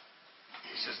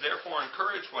 He says, therefore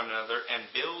encourage one another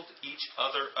and build each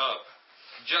other up,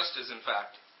 just as in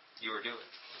fact you are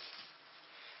doing.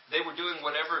 They were doing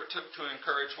whatever it took to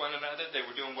encourage one another. They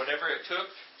were doing whatever it took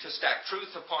to stack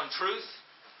truth upon truth,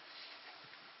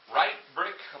 right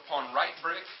brick upon right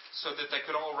brick, so that they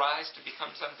could all rise to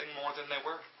become something more than they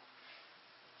were.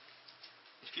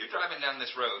 If you're driving down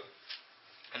this road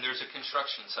and there's a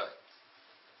construction site,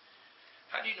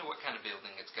 how do you know what kind of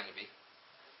building it's going to be?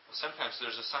 Well, sometimes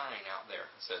there's a sign out there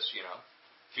that says,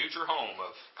 future home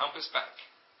of Compass Bank,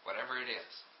 whatever it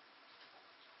is.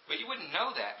 But you wouldn't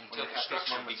know that until the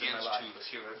structure begins to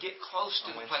get close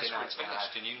to the place where it's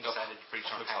finished. And you can go, looks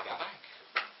like a bank.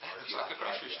 That looks like a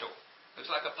grocery store. Looks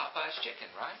like a Popeye's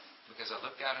chicken, right? Because I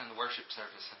looked out in the worship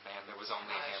service and man, there was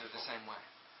only a handful the same way.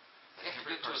 You have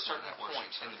to get to a certain point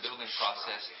in the building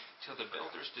process till the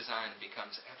builder's design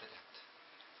becomes evident.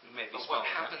 But what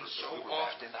happens so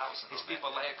often is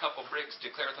people lay a couple bricks,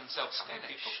 declare themselves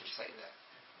finished. People can say that.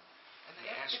 And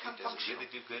they become functional. Really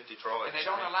do good to draw and they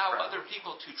don't allow other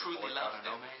people to truly love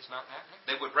them. Not happening.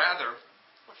 They would rather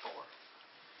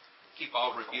keep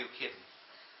all rebuke hidden.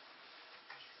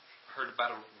 I heard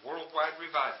about a worldwide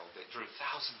revival that drew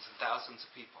thousands and thousands of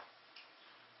people.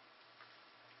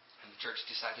 And the church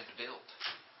decided to build.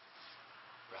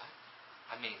 Right?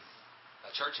 I mean,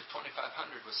 a church of 2,500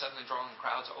 was suddenly drawing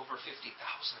crowds over 50,000.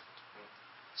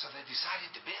 So they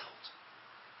decided to build.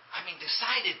 I mean,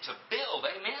 decided to build.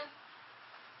 Amen?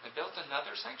 They built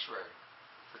another sanctuary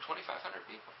for 2,500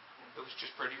 people. It was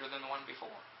just prettier than the one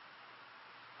before.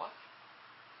 What?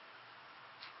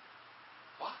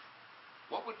 What?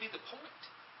 What would be the point?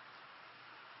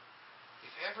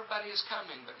 If everybody is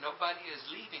coming, but nobody is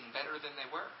leaving better than they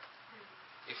were.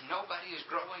 If nobody is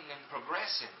growing and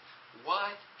progressing,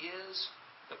 what is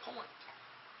the point?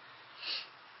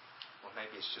 Well,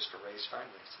 maybe it's just to raise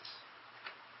finances.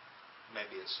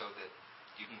 Maybe it's so that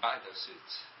you can buy those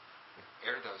suits,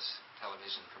 air those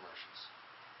television commercials.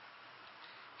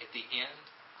 At the end,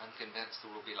 I'm convinced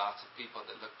there will be lots of people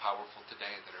that look powerful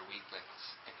today that are weaklings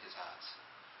in His eyes.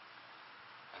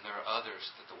 And there are others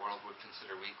that the world would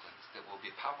consider weaklings that will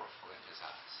be powerful in His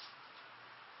eyes.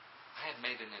 I have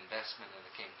made an investment in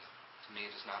the kingdom. To me,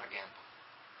 it is not a gamble.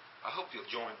 I hope you'll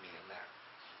join me in that.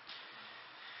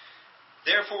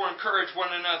 Therefore, encourage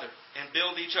one another and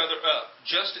build each other up,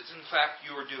 just as in fact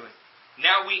you are doing.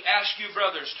 Now we ask you,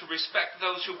 brothers, to respect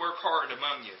those who work hard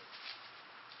among you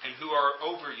and who are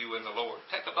over you in the Lord.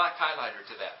 Take a black highlighter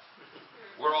to that.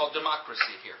 We're all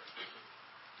democracy here.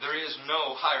 There is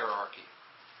no hierarchy.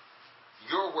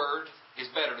 Your word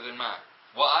is better than mine.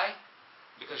 Why?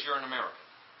 Because you're an American.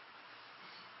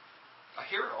 I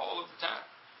hear it all of the time.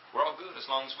 We're all good as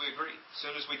long as we agree. As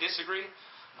soon as we disagree,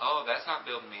 oh, that's not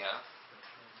building me up.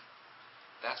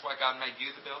 That's why God made you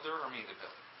the builder or me the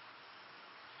builder.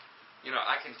 You know,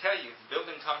 I can tell you,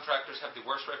 building contractors have the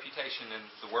worst reputation in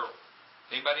the world.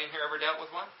 Anybody in here ever dealt with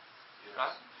one? Yes.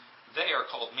 Right? They are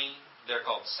called mean. They're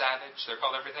called savage. They're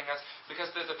called everything else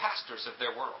because they're the pastors of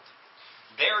their world.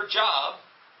 Their job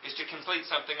is to complete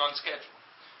something on schedule.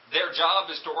 Their job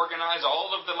is to organize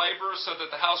all of the laborers so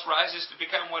that the house rises to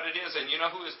become what it is. And you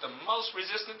know who is the most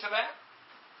resistant to that?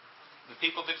 The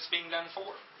people that it's being done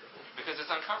for. Because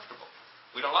it's uncomfortable.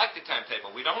 We don't like the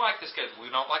timetable. We don't like the schedule.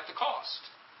 We don't like the cost.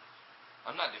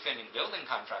 I'm not defending building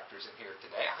contractors in here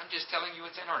today. I'm just telling you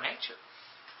it's in our nature.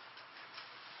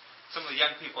 Some of the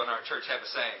young people in our church have a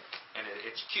saying, and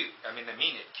it's cute. I mean, they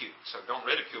mean it cute, so don't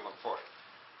ridicule them for it.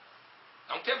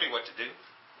 Don't tell me what to do.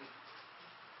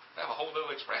 They have a whole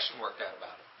little expression worked out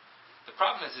about it. The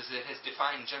problem is it has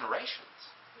defined generations.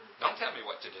 Don't tell me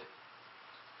what to do.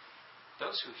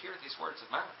 Those who hear these words of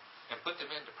mine and put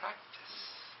them into practice.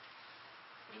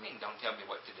 What do you mean, don't tell me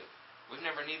what to do? We've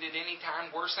never needed any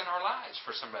time worse in our lives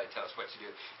for somebody to tell us what to do.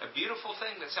 A beautiful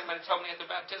thing that somebody told me at the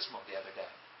baptismal the other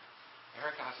day.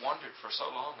 Eric, I've wondered for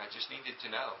so long, I just needed to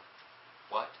know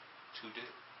what to do.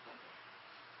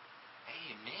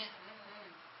 Amen.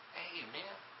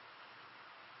 Amen.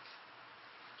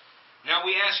 Now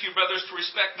we ask you, brothers, to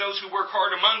respect those who work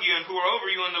hard among you and who are over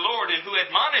you in the Lord and who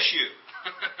admonish you.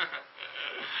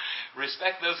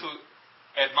 Respect those who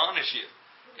admonish you.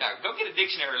 Yeah, go get a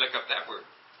dictionary, look up that word.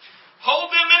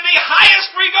 Hold them in the highest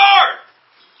regard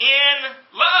in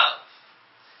love.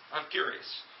 I'm curious.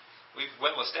 We've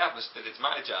well established that it's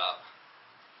my job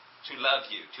to love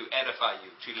you, to edify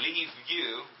you, to leave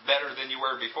you better than you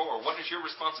were before. What is your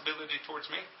responsibility towards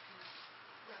me?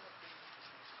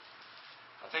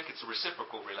 I think it's a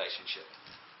reciprocal relationship.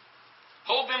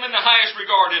 Hold them in the highest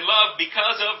regard in love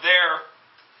because of their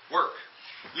work.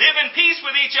 Live in peace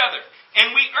with each other.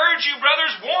 And we urge you,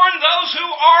 brothers, warn those who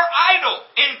are idle.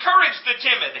 Encourage the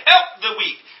timid. Help the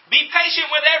weak. Be patient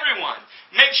with everyone.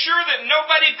 Make sure that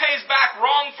nobody pays back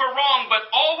wrong for wrong, but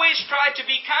always try to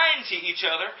be kind to each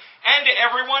other and to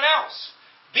everyone else.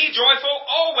 Be joyful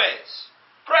always.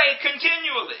 Pray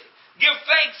continually. Give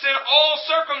thanks in all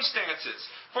circumstances,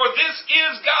 for this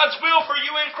is God's will for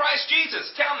you in Christ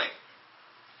Jesus. Tell me,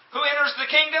 who enters the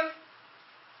kingdom?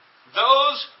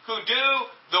 Those who do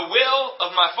the will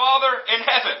of my Father in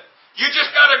heaven. You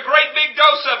just got a great big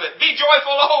dose of it. Be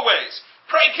joyful always.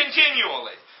 Pray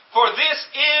continually. For this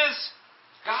is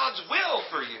God's will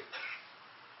for you.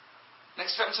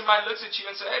 Next time somebody looks at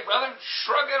you and says, hey brother,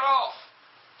 shrug it off.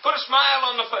 Put a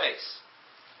smile on the face.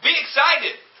 Be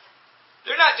excited.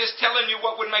 They're not just telling you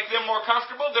what would make them more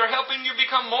comfortable. They're helping you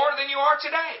become more than you are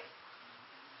today.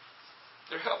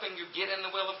 They're helping you get in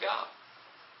the will of God.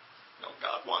 No,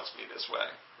 God wants me this way.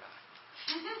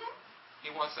 He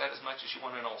wants that as much as you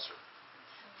want an ulcer.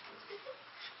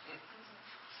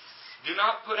 Do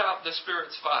not put out the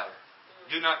Spirit's fire.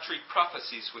 Do not treat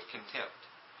prophecies with contempt.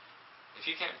 If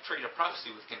you can't treat a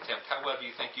prophecy with contempt, how well do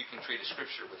you think you can treat a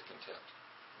Scripture with contempt?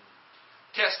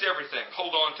 Test everything.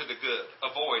 Hold on to the good.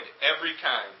 Avoid every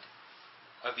kind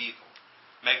of evil.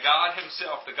 May God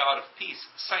Himself, the God of peace,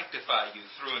 sanctify you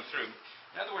through and through.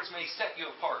 In other words, may He set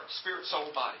you apart, spirit, soul,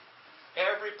 body.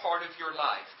 Every part of your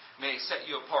life may He set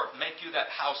you apart, make you that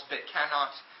house that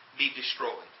cannot be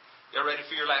destroyed. You ready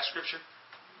for your last Scripture?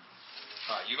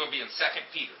 All right, you're going to be in 2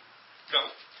 Peter. No,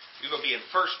 you're going to be in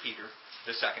 1 Peter,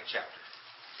 the 2nd chapter.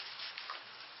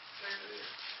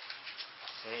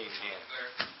 Amen.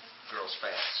 Girls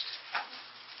fast.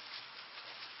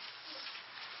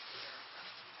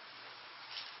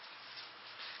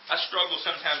 I struggle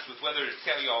sometimes with whether to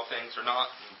tell you all things or not.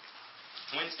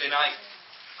 And Wednesday night,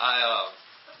 I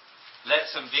let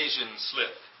some vision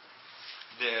slip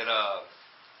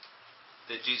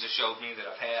that Jesus showed me that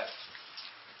I've had.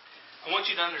 I want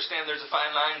you to understand there's a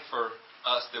fine line for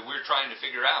us that we're trying to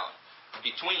figure out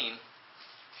between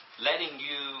letting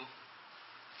you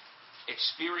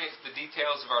experience the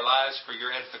details of our lives for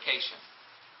your edification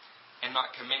and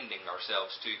not commending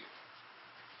ourselves to you.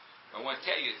 I want to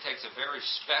tell you, it takes a very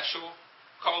special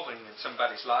calling in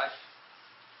somebody's life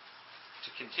to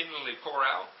continually pour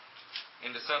out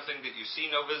into something that you see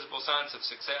no visible signs of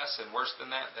success, and worse than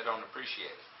that, they don't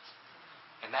appreciate it.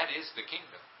 And that is the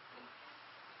kingdom.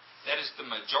 That is the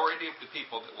majority of the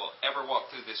people that will ever walk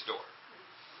through this door.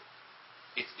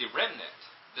 It's the remnant,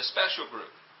 the special group,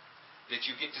 that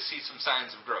you get to see some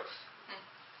signs of growth.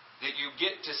 That you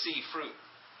get to see fruit.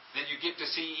 That you get to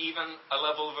see even a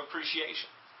level of appreciation.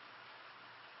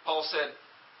 Paul said,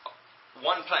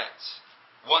 one plants,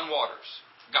 one waters.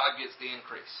 God gets the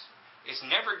increase. It's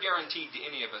never guaranteed to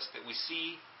any of us that we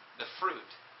see the fruit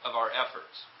of our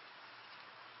efforts.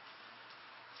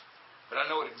 But I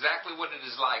know exactly what it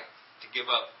is like to give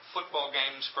up football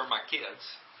games for my kids,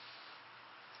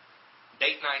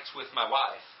 date nights with my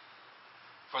wife,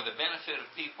 for the benefit of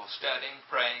people studying,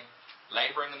 praying,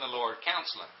 laboring in the Lord,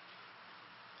 counseling.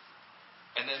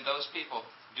 And then those people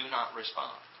do not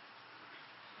respond.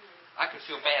 I could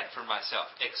feel bad for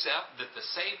myself, except that the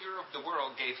Savior of the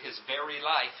world gave His very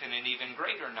life, and an even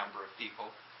greater number of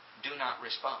people do not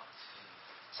respond.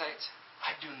 Saints,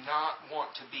 I do not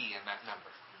want to be in that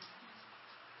number.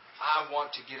 I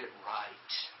want to get it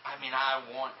right. I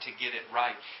want to get it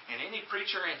right. And any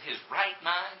preacher in his right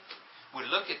mind would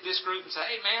look at this group and say,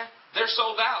 hey man, they're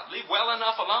sold out. Leave well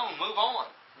enough alone. Move on.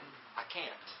 I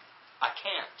can't.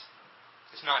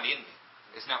 It's not in me.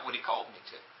 It's not what He called me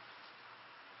to.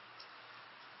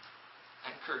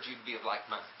 I encourage you to be of like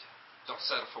mind. Don't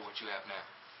settle for what you have now.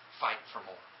 Fight for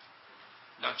more.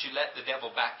 Don't you let the devil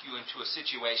back you into a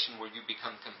situation where you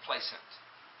become complacent.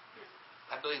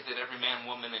 I believe that every man,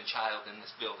 woman, and child in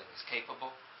this building is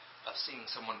capable of seeing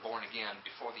someone born again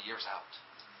before the year's out.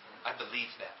 I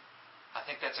believe that. I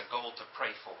think that's a goal to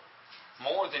pray for.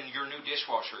 More than your new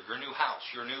dishwasher, your new house,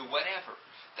 your new whatever.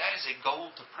 That is a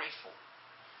goal to pray for.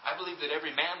 I believe that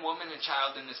every man, woman, and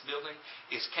child in this building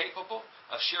is capable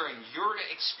of sharing your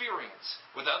experience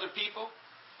with other people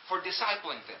for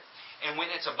discipling them. And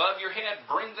when it's above your head,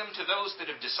 bring them to those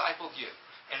that have discipled you.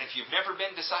 And if you've never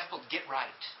been discipled, get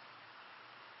right.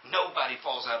 Nobody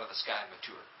falls out of the sky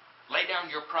mature. Lay down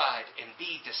your pride and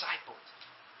be discipled.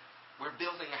 We're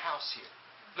building a house here.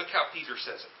 Look how Peter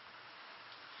says it.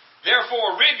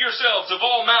 Therefore, rid yourselves of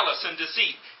all malice and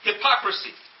deceit,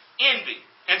 hypocrisy, envy,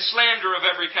 and slander of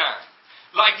every kind.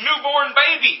 Like newborn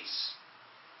babies.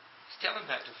 He's telling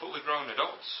that to fully grown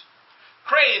adults.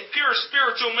 Crave pure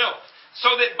spiritual milk,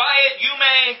 so that by it you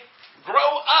may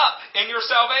grow up in your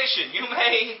salvation. You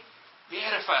may be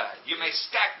edified. You may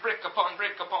stack brick upon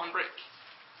brick upon brick.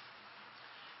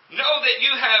 Know that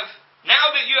now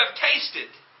that you have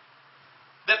tasted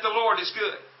that the Lord is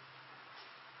good.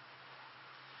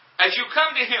 As you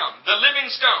come to Him, the living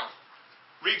stone,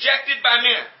 rejected by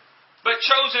men, but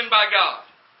chosen by God,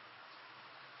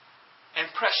 and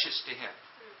precious to Him.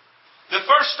 The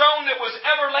first stone that was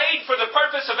ever laid for the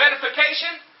purpose of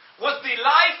edification was the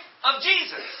life of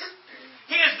Jesus.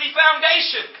 He is the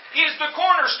foundation. He is the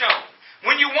cornerstone.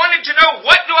 When you wanted to know,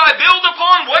 what do I build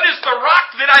upon? What is the rock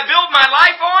that I build my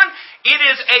life on? It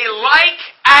is a like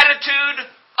attitude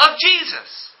of Jesus.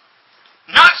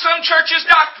 Not some church's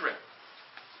doctrine.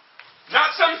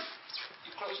 Not some...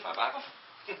 You close my Bible?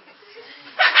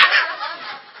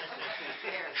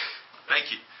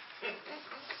 Thank you.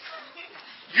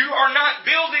 You are not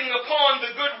building upon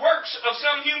the good works of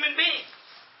some human being.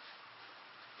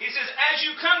 He says, as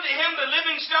you come to Him, the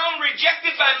living stone,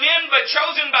 rejected by men, but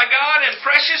chosen by God and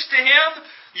precious to Him,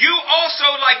 you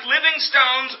also, like living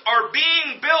stones, are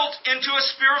being built into a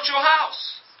spiritual house.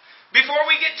 Before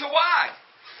we get to why,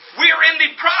 we are in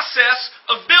the process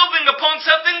of building upon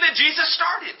something that Jesus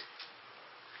started.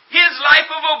 His life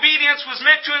of obedience was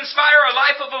meant to inspire a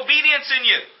life of obedience in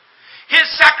you. His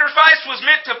sacrifice was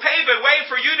meant to pave a way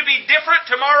for you to be different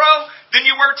tomorrow than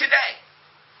you were today.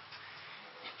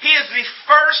 He is the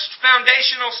first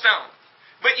foundational stone.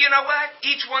 But you know what?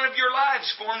 Each one of your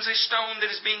lives forms a stone that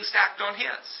is being stacked on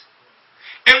His.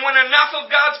 And when enough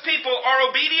of God's people are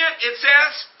obedient, it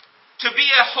says, to be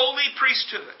a holy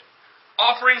priesthood,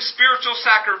 offering spiritual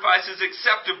sacrifices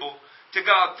acceptable to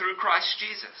God through Christ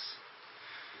Jesus.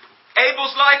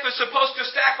 Abel's life is supposed to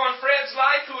stack on Fred's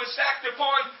life, who is stacked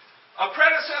upon a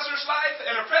predecessor's life,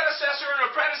 and a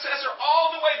predecessor,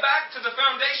 all the way back to the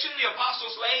foundation the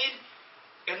apostles laid,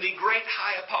 and the great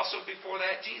high apostle before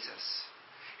that, Jesus.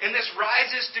 And this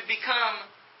rises to become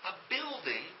a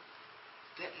building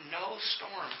that no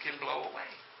storm can blow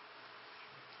away.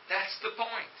 That's the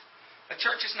point. A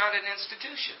church is not an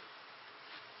institution.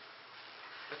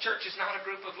 A church is not a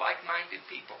group of like-minded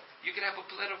people. You could have a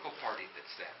political party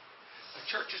that's that. A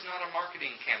church is not a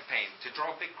marketing campaign to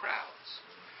draw big crowds.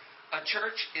 A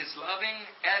church is loving,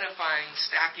 edifying,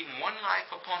 stacking one life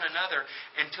upon another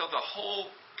until the whole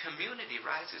community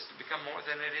rises to become more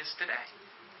than it is today.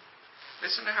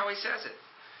 Listen to how he says it.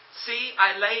 See,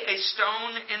 I lay a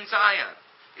stone in Zion.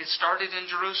 It started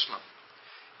in Jerusalem.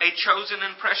 A chosen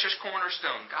and precious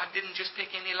cornerstone. God didn't just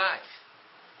pick any life.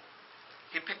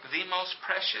 He picked the most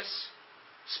precious,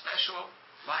 special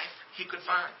life He could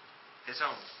find. His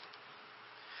own.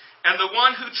 And the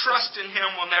one who trusts in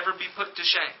Him will never be put to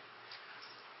shame.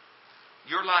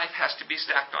 Your life has to be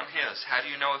stacked on His. How do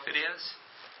you know if it is?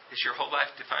 Is your whole life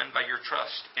defined by your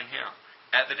trust in Him,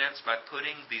 evidenced by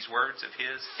putting these words of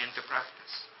His into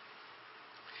practice.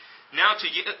 Now to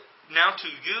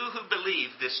you who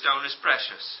believe, this stone is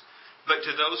precious, but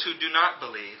to those who do not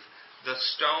believe, the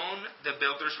stone the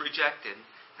builders rejected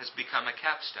has become a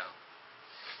capstone.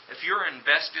 If you're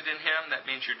invested in Him, that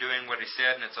means you're doing what He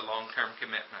said, and it's a long-term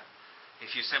commitment.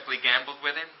 If you simply gambled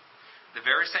with Him, the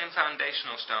very same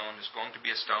foundational stone is going to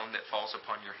be a stone that falls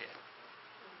upon your head.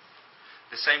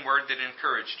 The same word that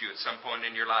encouraged you at some point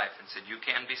in your life and said you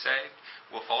can be saved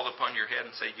will fall upon your head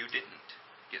and say you didn't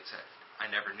get saved. I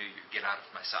never knew you. Get out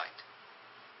of my sight.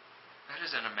 That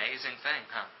is an amazing thing,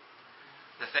 huh?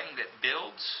 The thing that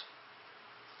builds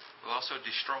will also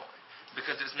destroy.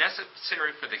 Because it's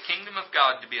necessary for the kingdom of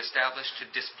God to be established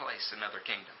to displace another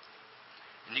kingdom.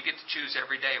 And you get to choose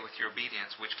every day with your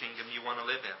obedience which kingdom you want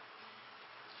to live in.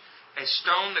 A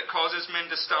stone that causes men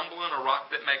to stumble and a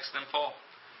rock that makes them fall.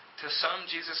 To some,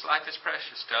 Jesus' life is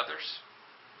precious. To others,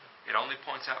 it only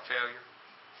points out failure.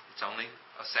 It's only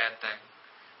a sad thing.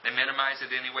 They minimize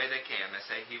it any way they can. They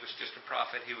say he was just a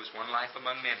prophet. He was one life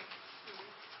among many.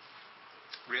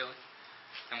 Really?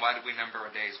 Then why do we number our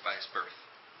days by his birth?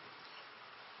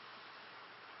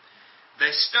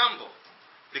 They stumble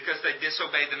because they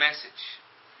disobey the message.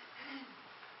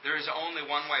 There is only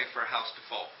one way for a house to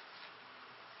fall.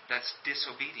 That's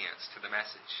disobedience to the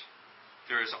message.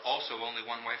 There is also only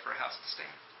one way for a house to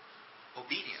stand.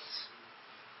 Obedience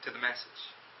to the message.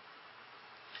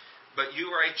 But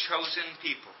you are a chosen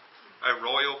people, a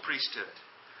royal priesthood,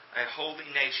 a holy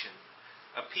nation,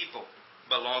 a people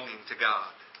belonging to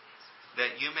God,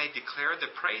 that you may declare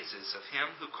the praises of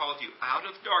Him who called you out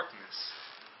of darkness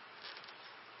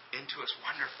into His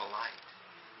wonderful light.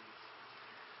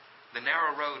 The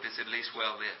narrow road is at least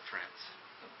well lit, friends.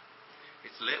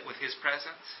 It's lit with His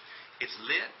presence. It's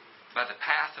lit by the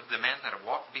path of the men that have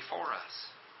walked before us.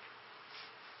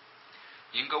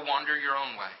 You can go wander your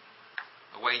own way,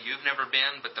 a way you've never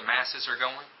been, but the masses are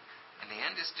going, and the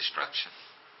end is destruction.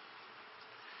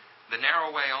 The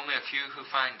narrow way, only a few who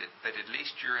find it, but at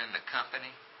least you're in the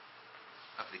company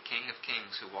of the King of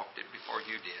Kings who walked it before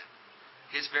you did.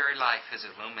 His very life has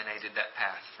illuminated that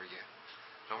path for you.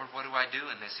 Lord, what do I do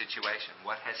in this situation?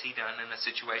 What has He done in a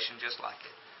situation just like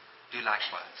it? Do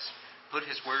likewise. Put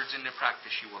His words into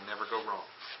practice. You will never go wrong.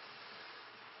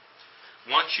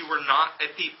 Once you were not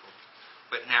a people,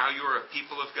 but now you are a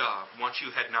people of God. Once you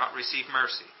had not received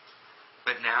mercy,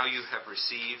 but now you have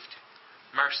received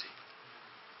mercy.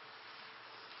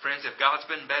 Friends, if God's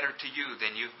been better to you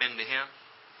than you've been to Him,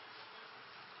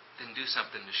 then do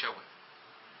something to show Him.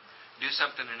 Do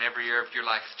something in every area of your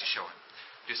life to show Him.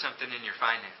 Do something in your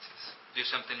finances. Do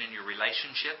something in your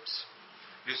relationships.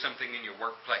 Do something in your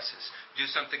workplaces. Do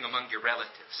something among your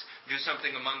relatives. Do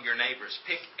something among your neighbors.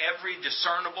 Pick every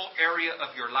discernible area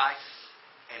of your life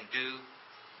and do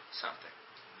something.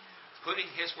 Putting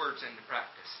His words into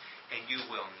practice, and you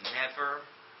will never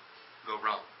go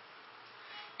wrong.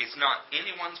 It's not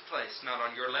anyone's place, not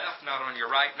on your left, not on your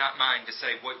right, not mine, to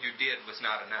say what you did was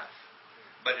not enough.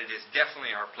 But it is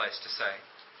definitely our place to say,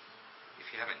 if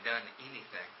you haven't done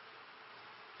anything,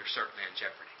 you're certainly in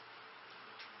jeopardy.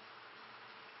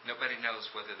 Nobody knows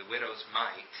whether the widow's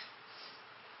mite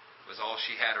was all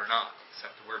she had or not,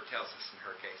 except the Word tells us in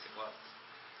her case it was.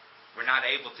 We're not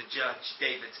able to judge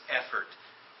David's effort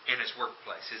in his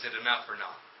workplace. Is it enough or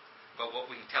not? But what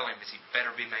we can tell him is he better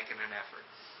be making an effort,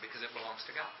 because it belongs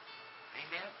to God.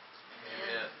 Amen?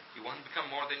 Amen. You want to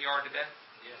become more than you are today?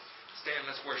 Yes. Stand,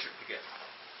 let's worship together.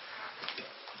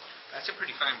 That's a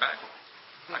pretty fine Bible.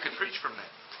 I could preach from that.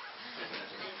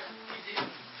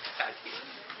 I did.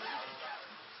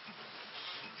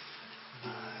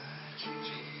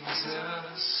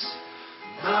 Jesus,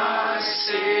 my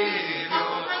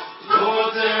Savior,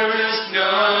 Lord, there is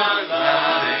none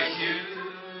like you.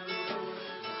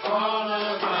 All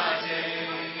of my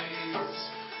days,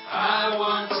 I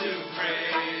want to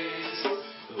praise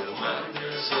the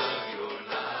wonders of your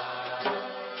mighty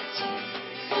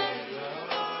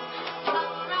love.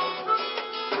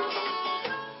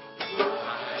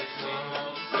 My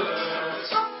comfort,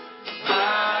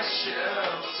 my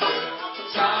shelter,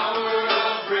 tower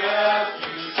of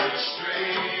refuge and strength.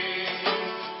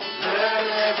 Let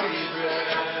every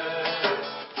breath,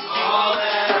 all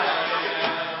that I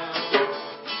am,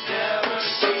 never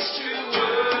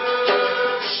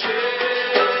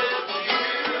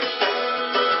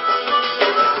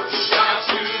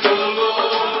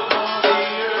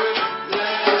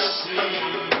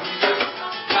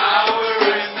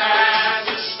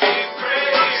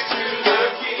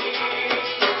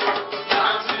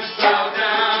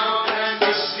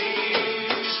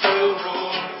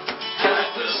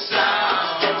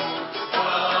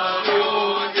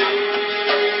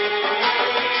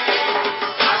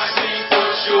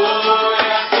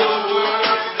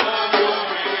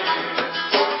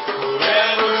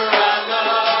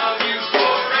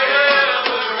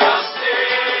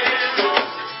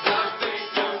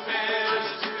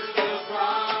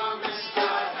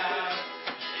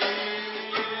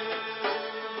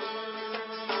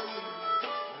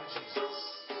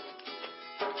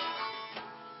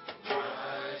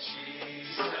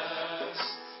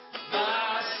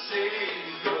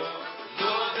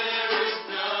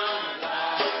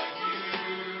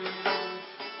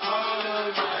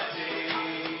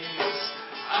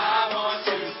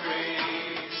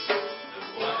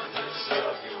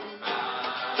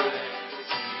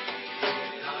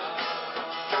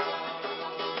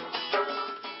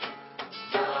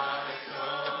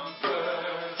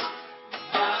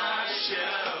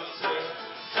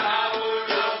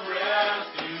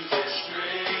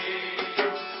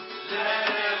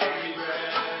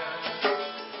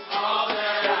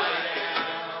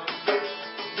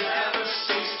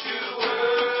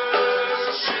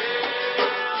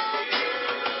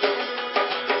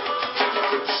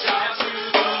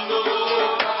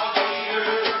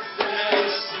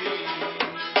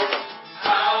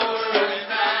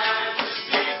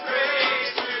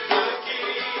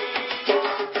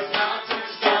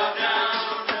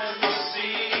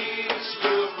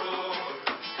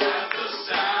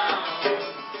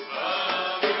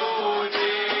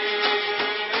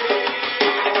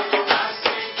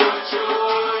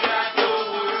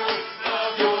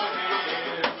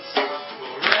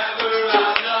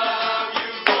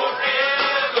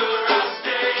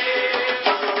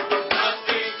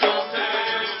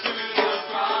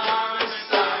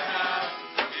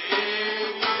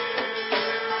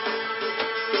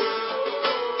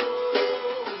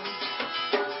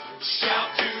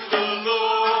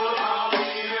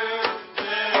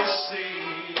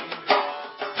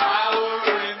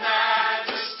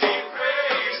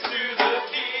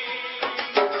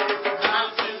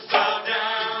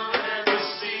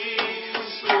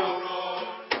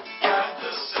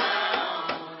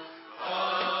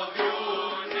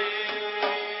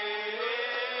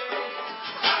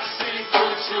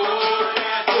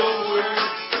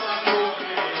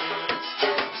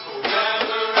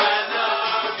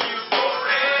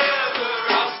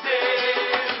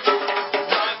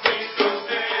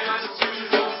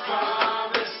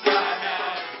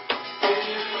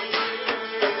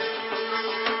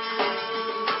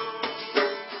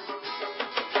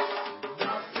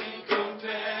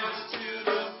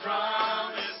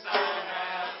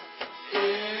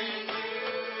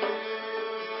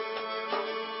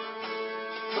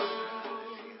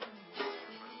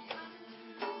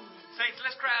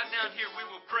down here, we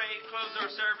will pray, close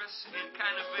our service in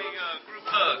kind of a group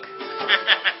hug.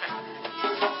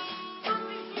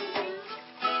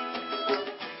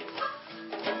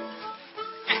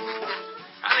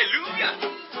 Hallelujah.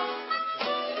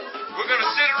 We're going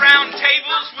to sit around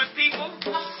tables with people,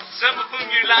 some of whom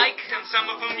you like and some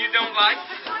of whom you don't like.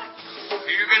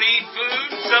 You're going to eat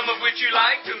food, some of which you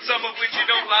like and some of which you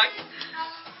don't like.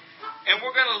 And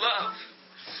we're going to love.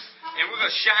 And we're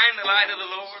going to shine the light of the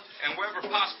Lord. And wherever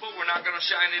possible, we're not going to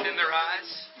shine it in their eyes.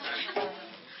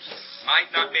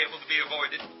 Might not be able to be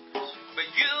avoided. But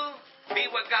you be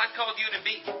what God called you to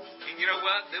be. And you know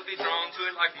what? They'll be drawn to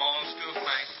it like moths to a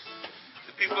flame.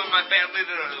 The people in my family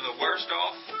that are the worst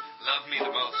off love me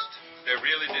the most. They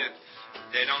really do.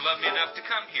 They don't love me enough to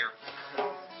come here.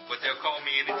 But they'll call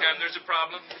me anytime there's a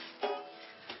problem.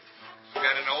 I've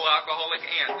got an old alcoholic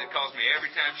aunt that calls me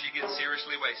every time she gets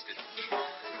seriously wasted.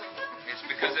 It's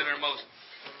because in her most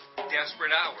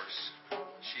desperate hours,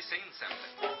 she's seen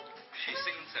something. She's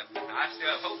seen something. I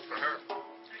still have hope for her.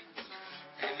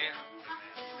 Amen.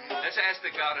 Let's ask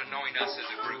that God anoint us as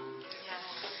a group.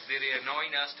 That He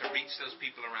anoint us to reach those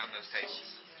people around those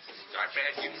tables. Sorry,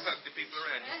 Brad, you can hug the people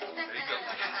around you. There you go.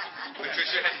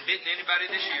 Patricia hadn't bitten anybody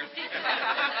this year.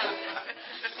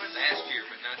 Last year,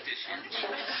 but not this year.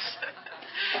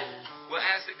 We'll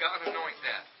ask that God anoint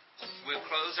that. We'll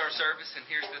close our service, and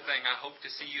here's the thing. I hope to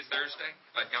see you Thursday.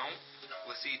 If I don't,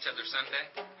 we'll see each other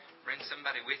Sunday. Bring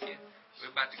somebody with you.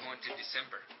 We're about to go into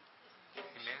December.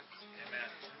 Amen? Amen.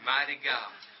 Mighty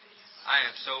God, I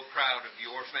am so proud of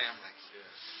your family.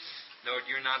 Lord,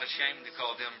 you're not ashamed to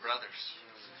call them brothers.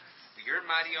 But your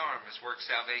mighty arm has worked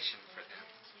salvation for them.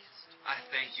 I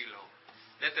thank you, Lord.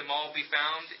 Let them all be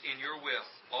found in your will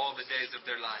all the days of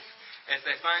their life. As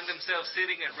they find themselves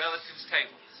sitting at relatives'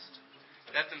 tables,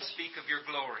 let them speak of your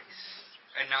glories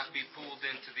and not be pulled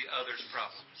into the others'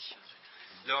 problems.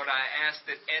 Lord, I ask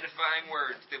that edifying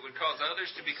words that would cause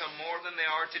others to become more than they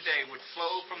are today would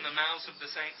flow from the mouths of the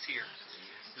saints here.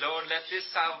 Lord, let this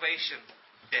salvation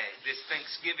day, this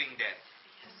Thanksgiving day,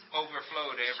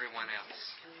 overflow to everyone else.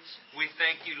 We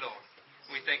thank you, Lord.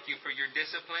 We thank you for your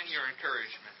discipline, your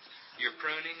encouragement, your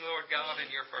pruning, Lord God,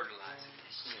 and your fertilizing.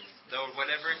 Lord,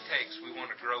 whatever it takes, we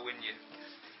want to grow in you.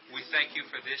 We thank you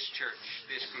for this church,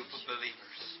 this group of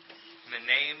believers. In the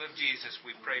name of Jesus,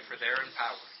 we pray for their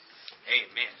empowerment.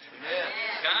 Amen. Amen.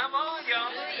 Come on,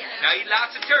 y'all. Now eat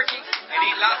lots of turkey and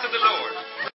eat lots of the Lord.